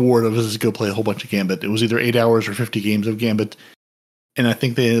some reward of his go play a whole bunch of Gambit. It was either 8 hours or 50 games of Gambit, and I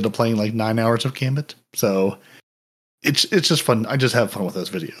think they ended up playing like 9 hours of Gambit. So it's just fun. I just have fun with those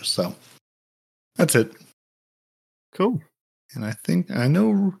videos. So that's it. Cool. And I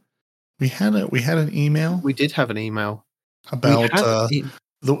know we had an email. We did have an email about the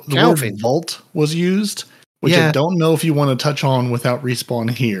word vault was used, which I don't know if you want to touch on without Respawn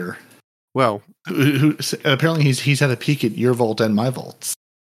here. Well, who apparently he's had a peek at your vault and my vaults.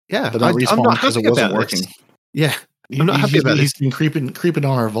 Yeah, but not Respawn because it wasn't working. Yeah, I'm not happy about this. He's been creeping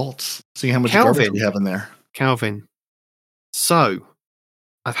on our vaults, seeing how much garbage we have in there. Calvin, so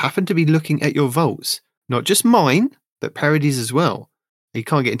I've happened to be looking at your vaults, not just mine, but Parody's as well. You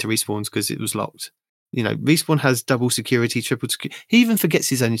can't get into Respawn's because it was locked. Respawn has double security, triple security. He even forgets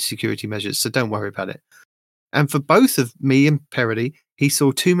his own security measures, so don't worry about it. And for both of me and Parody, he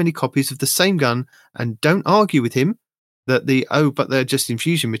saw too many copies of the same gun, and don't argue with him. that but they're just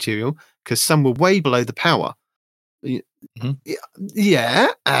infusion material because some were way below the power. Yeah,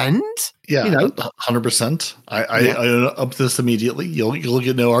 and Yeah, you know, 100%. I up this immediately. You'll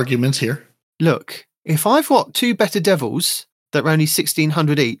get no arguments here. Look, if I've got 2 better devils that are only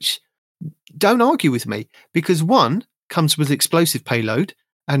 1,600 each, don't argue with me, because one comes with explosive payload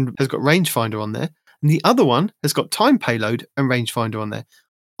and has got rangefinder on there, and the other one has got time payload and rangefinder on there.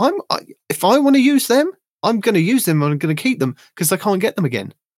 If I want to use them, I'm going to use them and I'm going to keep them because I can't get them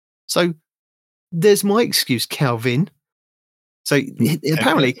again. So there's my excuse, Calvin. So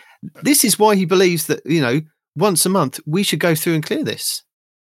apparently, this is why he believes that, once a month we should go through and clear this.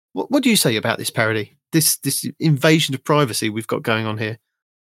 What do you say about this parody? This invasion of privacy we've got going on here.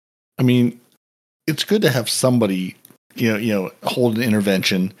 I mean, it's good to have somebody, hold an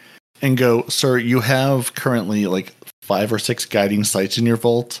intervention and go, sir, you have currently like 5 or 6 guiding sites in your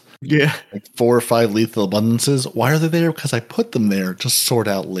vault. Yeah. Like 4 or 5 lethal abundances. Why are they there? Because I put them there to sort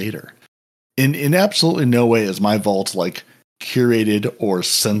out later. In absolutely no way is my vault like curated or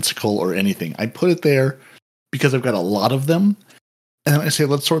sensical or anything. I put it there because I've got a lot of them. And then I say,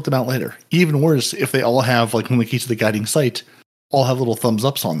 let's sort them out later. Even worse, if they all have, like when we get to the guiding site, all have little thumbs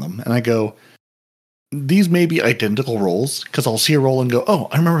ups on them. And I go, these may be identical rolls, because I'll see a roll and go, oh,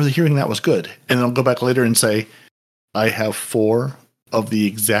 I remember hearing that was good. And then I'll go back later and say, I have 4 of the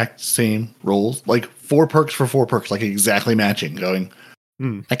exact same rolls, like 4 perks for 4 perks, like exactly matching, going,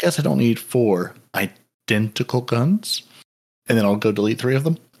 I guess I don't need 4 identical guns. And then I'll go delete 3 of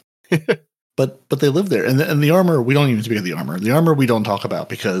them. But they live there. And the armor, we don't even speak of the armor. The armor we don't talk about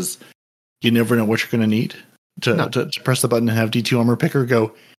because you never know what you're going to need to press the button and have D2 armor picker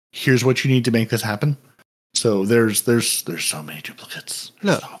go, here's what you need to make this happen. So there's so many duplicates.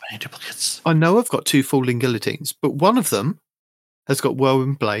 Look, so many duplicates. I know I've got 2 falling guillotines, but one of them has got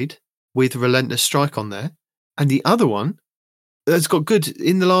Whirlwind Blade with Relentless Strike on there. And the other one has got good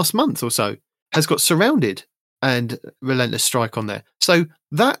in the last month or so, has got Surrounded and Relentless Strike on there. So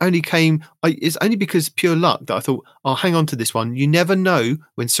that only came, it's only because pure luck that I thought, I'll hang on to this one. You never know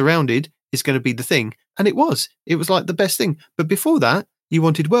when Surrounded is going to be the thing. And it was like the best thing. But before that, you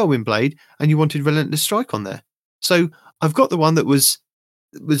wanted Whirlwind Blade and you wanted Relentless Strike on there. So I've got the one that was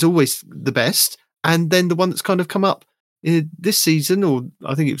always the best. And then the one that's kind of come up this season, or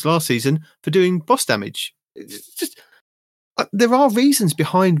I think it was last season, for doing boss damage. It's just, there are reasons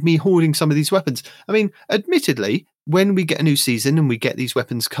behind me hoarding some of these weapons. I mean, admittedly, when we get a new season and we get these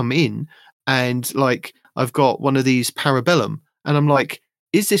weapons come in, and like I've got one of these Parabellum, and I'm like,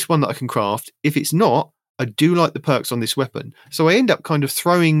 is this one that I can craft? If it's not, I do like the perks on this weapon. So I end up kind of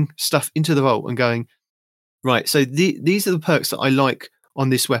throwing stuff into the vault and going, right, so these are the perks that I like on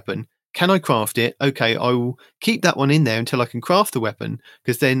this weapon. Can I craft it? Okay, I will keep that one in there until I can craft the weapon,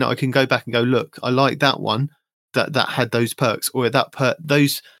 because then I can go back and go, look, I like that one that had those perks, or that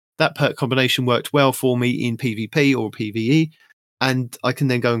perk combination worked well for me in PvP or PvE, and I can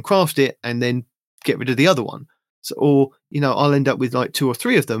then go and craft it and then get rid of the other one. So, or I'll end up with like 2 or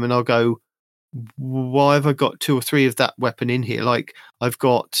 3 of them, and I'll go, why have I got 2 or 3 of that weapon in here? Like I've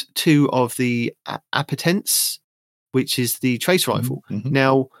got 2 of the Appetence, which is the trace rifle. Mm-hmm.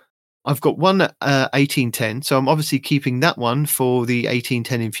 Now I've got one 1810, so I'm obviously keeping that one for the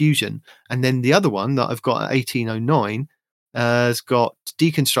 1810 infusion, and then the other one that I've got at 1809 has got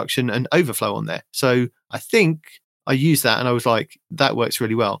deconstruction and overflow on there. So I think I used that, and I was like, that works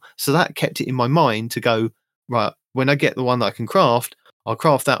really well. So that kept it in my mind to go, right, when I get the one that I can craft, I'll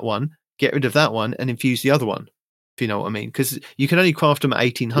craft that one, get rid of that one, and infuse the other one, if you know what I mean, because you can only craft them at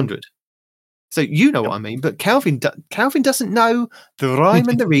 1800. So you know what I mean, but Calvin doesn't know the rhyme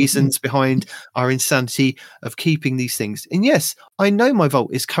and the reasons behind our insanity of keeping these things. And yes, I know my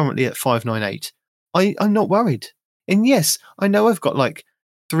vault is currently at 598. I'm not worried. And yes, I know I've got like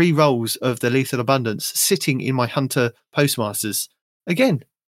 3 rolls of the Lethal Abundance sitting in my Hunter Postmasters. Again,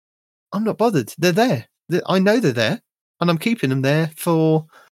 I'm not bothered. They're there. I know they're there, and I'm keeping them there for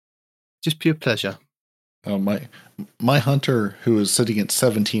just pure pleasure. Oh, my Hunter, who is sitting at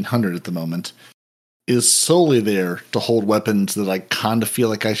 1700 at the moment, is solely there to hold weapons that I kind of feel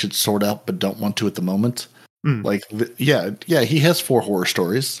like I should sort out but don't want to at the moment. Like, he has 4 horror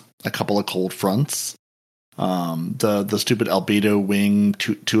stories, a couple of cold fronts, the stupid albedo wing,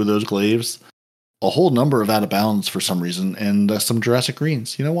 2 of those glaives, a whole number of out of bounds for some reason, and some Jurassic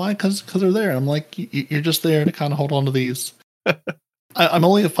Greens. You know why? Because they're there. I'm like, you're just there to kind of hold on to these. I'm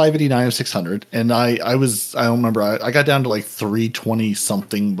only at 589 of 600, and I don't remember, I got down to like 320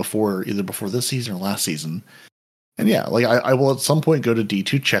 something before this season or last season. And yeah, like I will at some point go to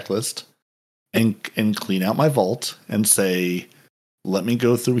D2 checklist and clean out my vault and say, let me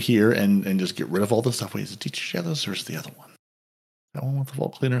go through here and just get rid of all the stuff. Wait, is it Teacher Shadows or is the other one? That one with the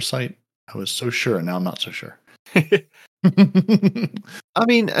Vault Cleaner site? I was so sure, and now I'm not so sure. I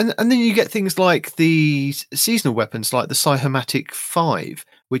mean, and then you get things like the seasonal weapons, like the Cyhomatic 5,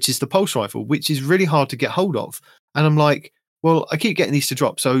 which is the pulse rifle, which is really hard to get hold of. And I'm like, well, I keep getting these to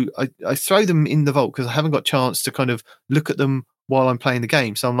drop, so I throw them in the vault because I haven't got a chance to kind of look at them while I'm playing the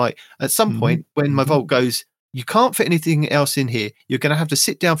game. So I'm like, at some point, when my vault goes, you can't fit anything else in here, you're going to have to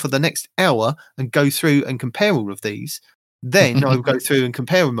sit down for the next hour and go through and compare all of these. Then I'll go through and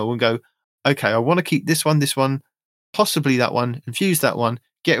compare them all and go, okay, I want to keep this one, possibly that one, infuse that one,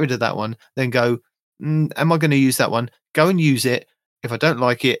 get rid of that one, then go, am I going to use that one? Go and use it. If I don't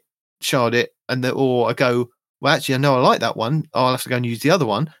like it, shard it. Or I go, well, actually, I know I like that one. I'll have to go and use the other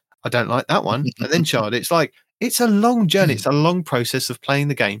one. I don't like that one. And then shard it. It's like, it's a long journey. It's a long process of playing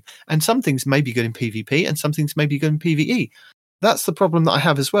the game. And some things may be good in PvP and some things may be good in PvE. That's the problem that I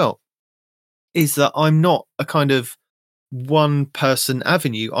have as well, is that I'm not a kind of one person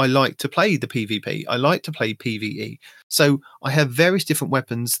avenue. I like to play the PvP. I like to play PvE. So I have various different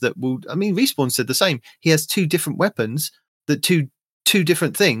weapons that will, I mean, Respawn said the same. He has 2 different weapons that two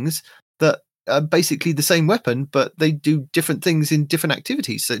different things that are basically the same weapon, but they do different things in different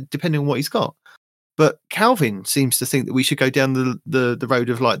activities. So depending on what he's got. But Calvin seems to think that we should go down the road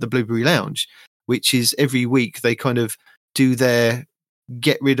of like the Blueberry Lounge, which is every week they kind of do their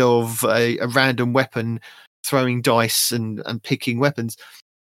get rid of a random weapon, throwing dice and picking weapons.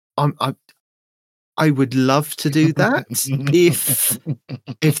 I would love to do that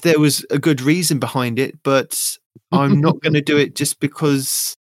if there was a good reason behind it, but I'm not going to do it just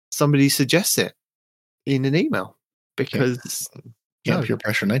because somebody suggests it in an email. Because can't peer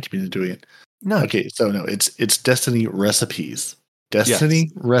pressure 90 into doing it. No. Okay, so no, it's Destiny Recipes.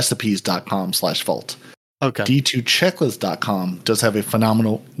 DestinyRecipes.com/vault. Okay. D2checklist.com does have a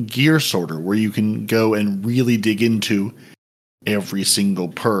phenomenal gear sorter where you can go and really dig into every single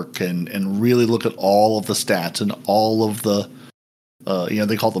perk and really look at all of the stats and all of the,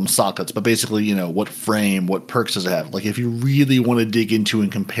 they call them sockets, but basically, what frame, what perks does it have? Like if you really want to dig into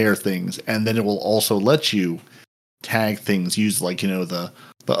and compare things, and then it will also let you tag things, use like,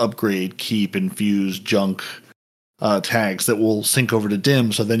 the upgrade, keep, infuse, junk tags that will sync over to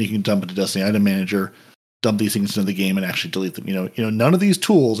DIM, so then you can dump into Destiny Item Manager, dump these things into the game and actually delete them. None of these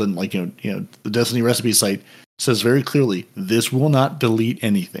tools, and the Destiny recipe site says very clearly, this will not delete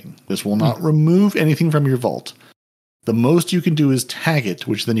anything. This will not remove anything from your vault. The most you can do is tag it,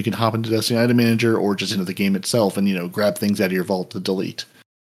 which then you can hop into Destiny Item Manager or just into the game itself and, grab things out of your vault to delete.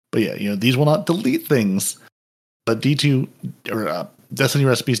 But yeah, these will not delete things. But D2 or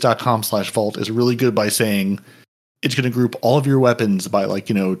DestinyRecipes.com/vault is really good by saying it's going to group all of your weapons by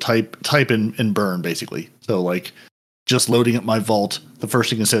type and burn basically. So just loading up my vault, the first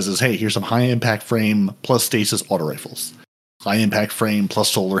thing it says is, hey, here's some high impact frame plus stasis auto rifles, high impact frame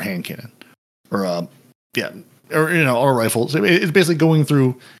plus solar hand cannon, or auto rifles. It's basically going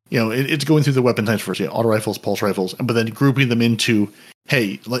through, it's going through the weapon types first, auto rifles, pulse rifles, but then grouping them into,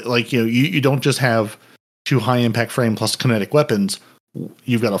 hey, you don't just have 2 high impact frame plus kinetic weapons.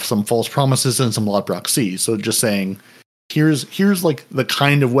 You've got some false promises and some Lodbrok C. So just saying, here's the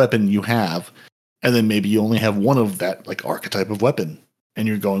kind of weapon you have, and then maybe you only have one of that archetype of weapon, and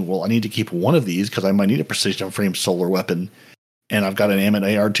you're going, well, I need to keep one of these because I might need a precision frame solar weapon, and I've got an Amit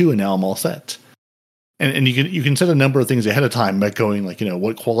AR2, and now I'm all set. And you can set a number of things ahead of time by going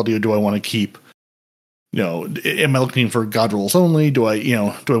what quality do I want to keep? Am I looking for god rolls only? Do I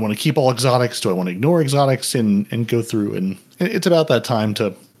want to keep all exotics? Do I want to ignore exotics and go through? And it's about that time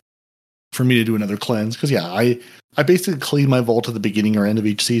for me to do another cleanse. Cause I basically clean my vault at the beginning or end of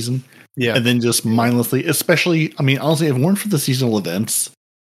each season. Yeah. And then just mindlessly, especially, honestly, if it weren't for the seasonal events,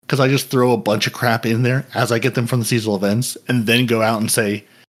 cause I just throw a bunch of crap in there as I get them from the seasonal events and then go out and say,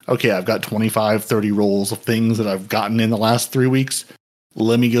 okay, I've got 25, 30 rolls of things that I've gotten in the last 3 weeks.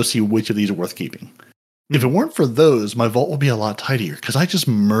 Let me go see which of these are worth keeping. If it weren't for those, my vault would be a lot tidier because I just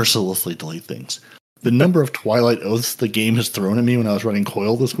mercilessly delete things. The number of Twilight Oaths the game has thrown at me when I was running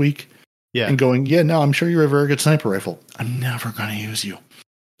Coil this week, and going, I'm sure you're a very good sniper rifle. I'm never going to use you.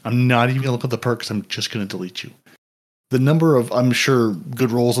 I'm not even going to look at the perks. I'm just going to delete you. The number of, I'm sure,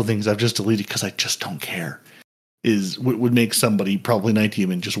 good rolls of things I've just deleted because I just don't care would make somebody, probably 90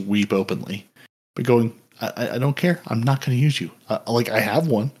 even, just weep openly. But going, I don't care. I'm not going to use you. I have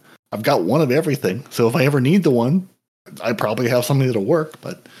one. I've got one of everything, so if I ever need the one, I probably have something that'll work.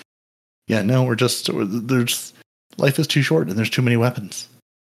 But life is too short and there's too many weapons.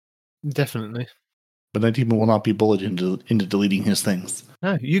 Definitely. But 19 will not be bullied into deleting his things.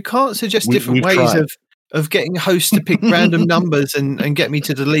 No, you can't suggest different ways of of getting hosts to pick random numbers and get me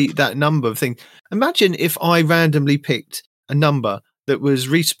to delete that number of thing. Imagine if I randomly picked a number that was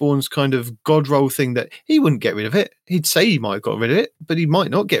Respawn's kind of god roll thing that he wouldn't get rid of it. He'd say he might have got rid of it, but he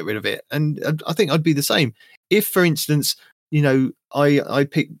might not get rid of it. And I think I'd be the same. If, for instance, I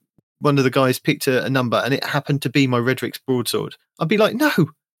picked one of the guys picked a number and it happened to be my Redrix's broadsword, I'd be like,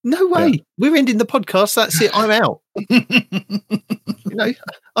 no way. Yeah. We're ending the podcast. That's it. I'm out.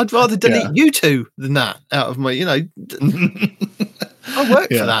 I'd rather delete you two than that out of my, I work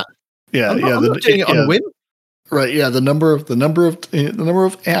for that. Yeah. I'm not doing it on a whim. Right. Yeah. The number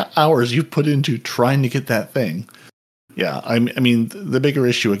of hours you put into trying to get that thing. Yeah. I mean, the bigger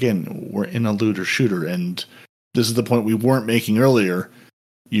issue, again, we're in a looter shooter, and this is the point we weren't making earlier.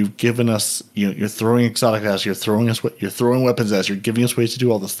 You've given us, you're throwing exotic at us, you're throwing weapons at us, you're giving us ways to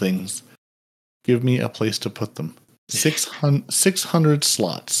do all these things. Give me a place to put them. 600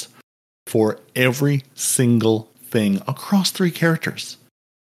 slots for every single thing across 3 characters.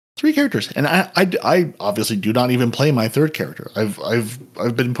 3 characters, and I obviously do not even play my 3rd character.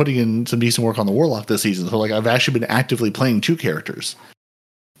 I've been putting in some decent work on the Warlock this season, so like I've actually been actively playing 2 characters.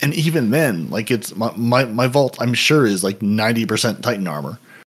 And even then, like it's my vault, I'm sure, is like 90% Titan armor.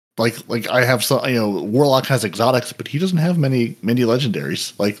 Like I have some, Warlock has exotics, but he doesn't have many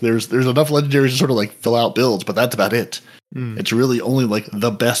legendaries. Like there's enough legendaries to sort of like fill out builds, but that's about it. It's really only like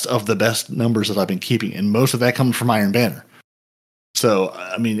the best of the best numbers that I've been keeping, and most of that comes from Iron Banner. So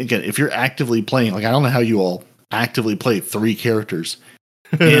I mean, again, if you're actively playing, like I don't know how you all actively play 3 characters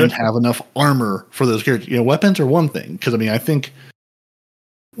and have enough armor for those characters. Weapons are one thing, because I mean, I think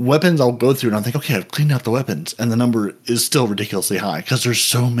weapons I'll go through and I'll think, okay, I've cleaned out the weapons, and the number is still ridiculously high because there's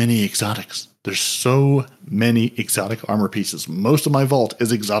so many exotics. There's so many exotic armor pieces. Most of my vault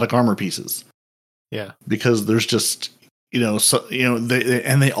is exotic armor pieces. Yeah, because there's just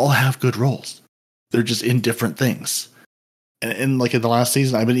they all have good rolls. They're just in different things. And like in the last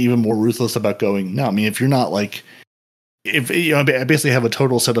season, I've been even more ruthless about going, no, I mean, if you're not like, I basically have a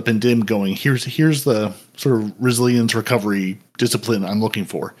total setup in DIM going, here's the sort of resilience recovery discipline I'm looking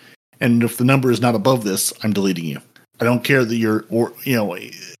for. And if the number is not above this, I'm deleting you. I don't care that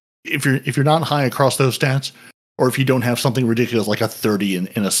if you're not high across those stats, or if you don't have something ridiculous like a 30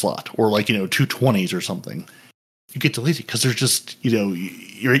 in a slot, or like, 2 20s or something, you get deleted because there's just,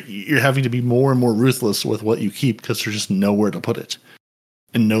 you're having to be more and more ruthless with what you keep because there's just nowhere to put it,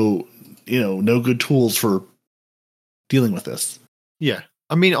 and no good tools for dealing with this. Yeah.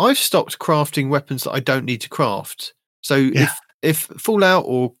 I mean, I've stopped crafting weapons that I don't need to craft. So if Fallout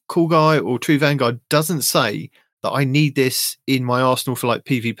or Cool Guy or True Vanguard doesn't say that I need this in my arsenal for like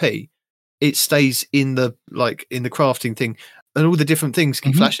PvP, it stays in the crafting thing, and all the different things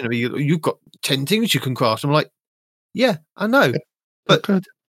keep flashing at me. You've got 10 things you can craft. I'm like, yeah, I know, but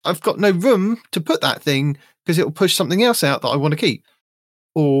I've got no room to put that thing because it'll push something else out that I want to keep,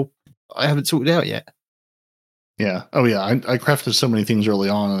 or I haven't sorted it out yet. Yeah. Oh, yeah. I crafted so many things early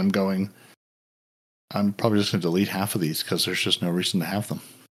on, and I'm probably just going to delete half of these because there's just no reason to have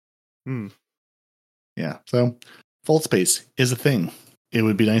them. Yeah. So, vault space is a thing. It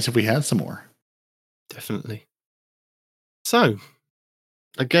would be nice if we had some more. Definitely. So,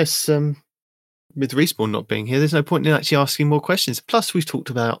 I guess with Respawn not being here, there's no point in actually asking more questions. Plus, we've talked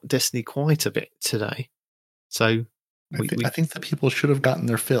about Destiny quite a bit today. So, I think that people should have gotten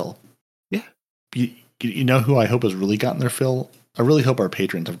their fill. Yeah. You know who I hope has really gotten their fill? I really hope our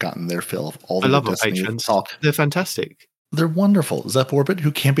patrons have gotten their fill of all the I love Destiny our patrons. talk. They're fantastic. They're wonderful. Zep Orbit,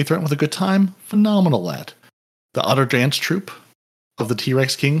 who can't be threatened with a good time, phenomenal lad. The Otter Dance Troupe of the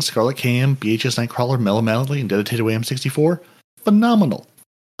T-Rex King, Scarlet KM, BHS Nightcrawler, Mellow Malady, and Dedicated AM64, phenomenal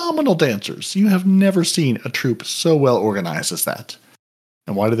dancers. You have never seen a troupe so well organized as that.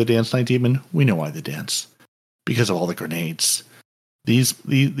 And why do they dance, Night Demon? We know why they dance. Because of all the grenades. These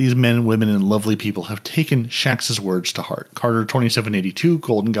men, women, and lovely people have taken Shax's words to heart. Carter 2782,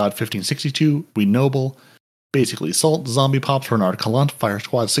 Golden God 1562, We Noble, Basically Salt, Zombie Pops, Bernard Calant, Fire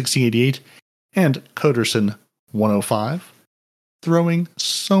Squad 1688, and Coderson 105. Throwing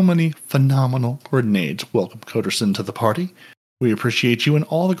so many phenomenal grenades. Welcome, Coderson, to the party. We appreciate you and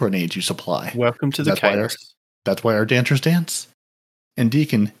all the grenades you supply. Welcome to the chaos. That's why our dancers dance. And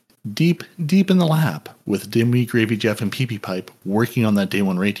Deacon, deep in the lab with Dimwee, Gravy Jeff, and PP Pipe working on that day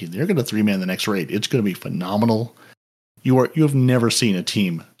 1 raid team. They're going to 3-man the next raid. It's going to be phenomenal. You have never seen a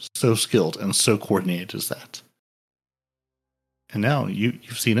team so skilled and so coordinated as that. And now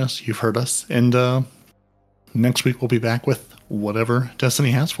you've seen us, you've heard us, and next week we'll be back with whatever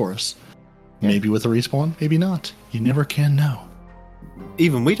Destiny has for us. Yeah. Maybe with a respawn, maybe not. You never can know.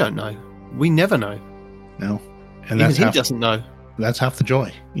 Even we don't know. We never know. No. And even he doesn't know. That's half the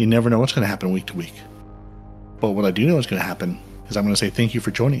joy. You never know what's going to happen week to week. But what I do know is going to happen is I'm going to say thank you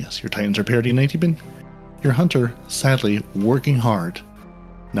for joining us. Your Titans are Parody and Demon. Your Hunter, sadly, working hard.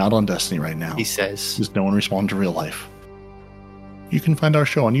 Not on Destiny right now. He says. Just no one respond to real life. You can find our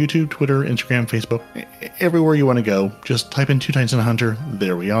show on YouTube, Twitter, Instagram, Facebook, everywhere you want to go. Just type in Two Titans and a Hunter.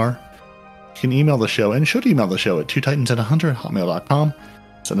 There we are. You can email the show and should email the show at twotitansandahunter@hotmail.com.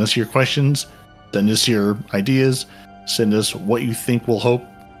 Send us your questions. Send us your ideas. Send us what you think will hope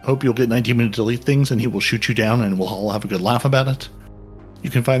you'll get 19 minutes to delete things and he will shoot you down and we'll all have a good laugh about it.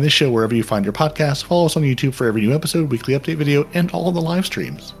 You can find this show wherever you find your podcasts. Follow us on YouTube for every new episode, weekly update video, and all the live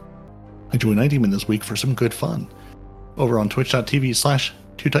streams. I joined 90 Min this week for some good fun over on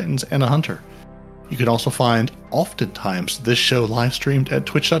twitch.tv/twotitansandahunter. You can also find, oftentimes, this show live streamed at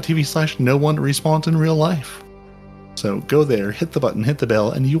twitch.tv/no-one-responds in real life. So go there, hit the button, hit the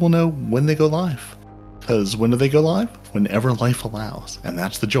bell, and you will know when they go live. Because when do they go live? Whenever life allows. And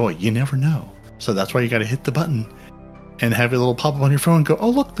that's the joy. You never know. So that's why you got to hit the button and have your little pop-up on your phone and go,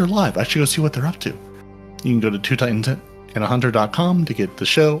 oh, look, they're live. I should go see what they're up to. You can go to twotitansandahunter.com to get the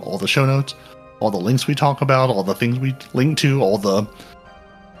show, all the show notes, all the links we talk about, all the things we link to, all the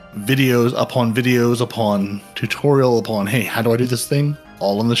videos upon tutorial upon, hey, how do I do this thing?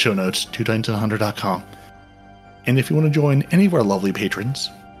 All in the show notes, twotitansandahunter.com. And if you want to join any of our lovely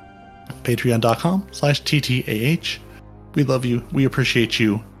patrons, patreon.com/TTAH. We love you. We appreciate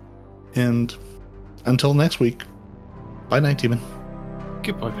you. And until next week, bye night, Demon.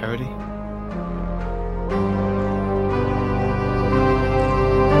 Goodbye, Parody.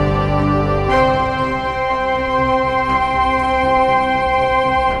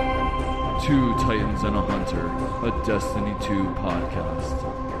 Two Titans and a Hunter, a Destiny 2 podcast.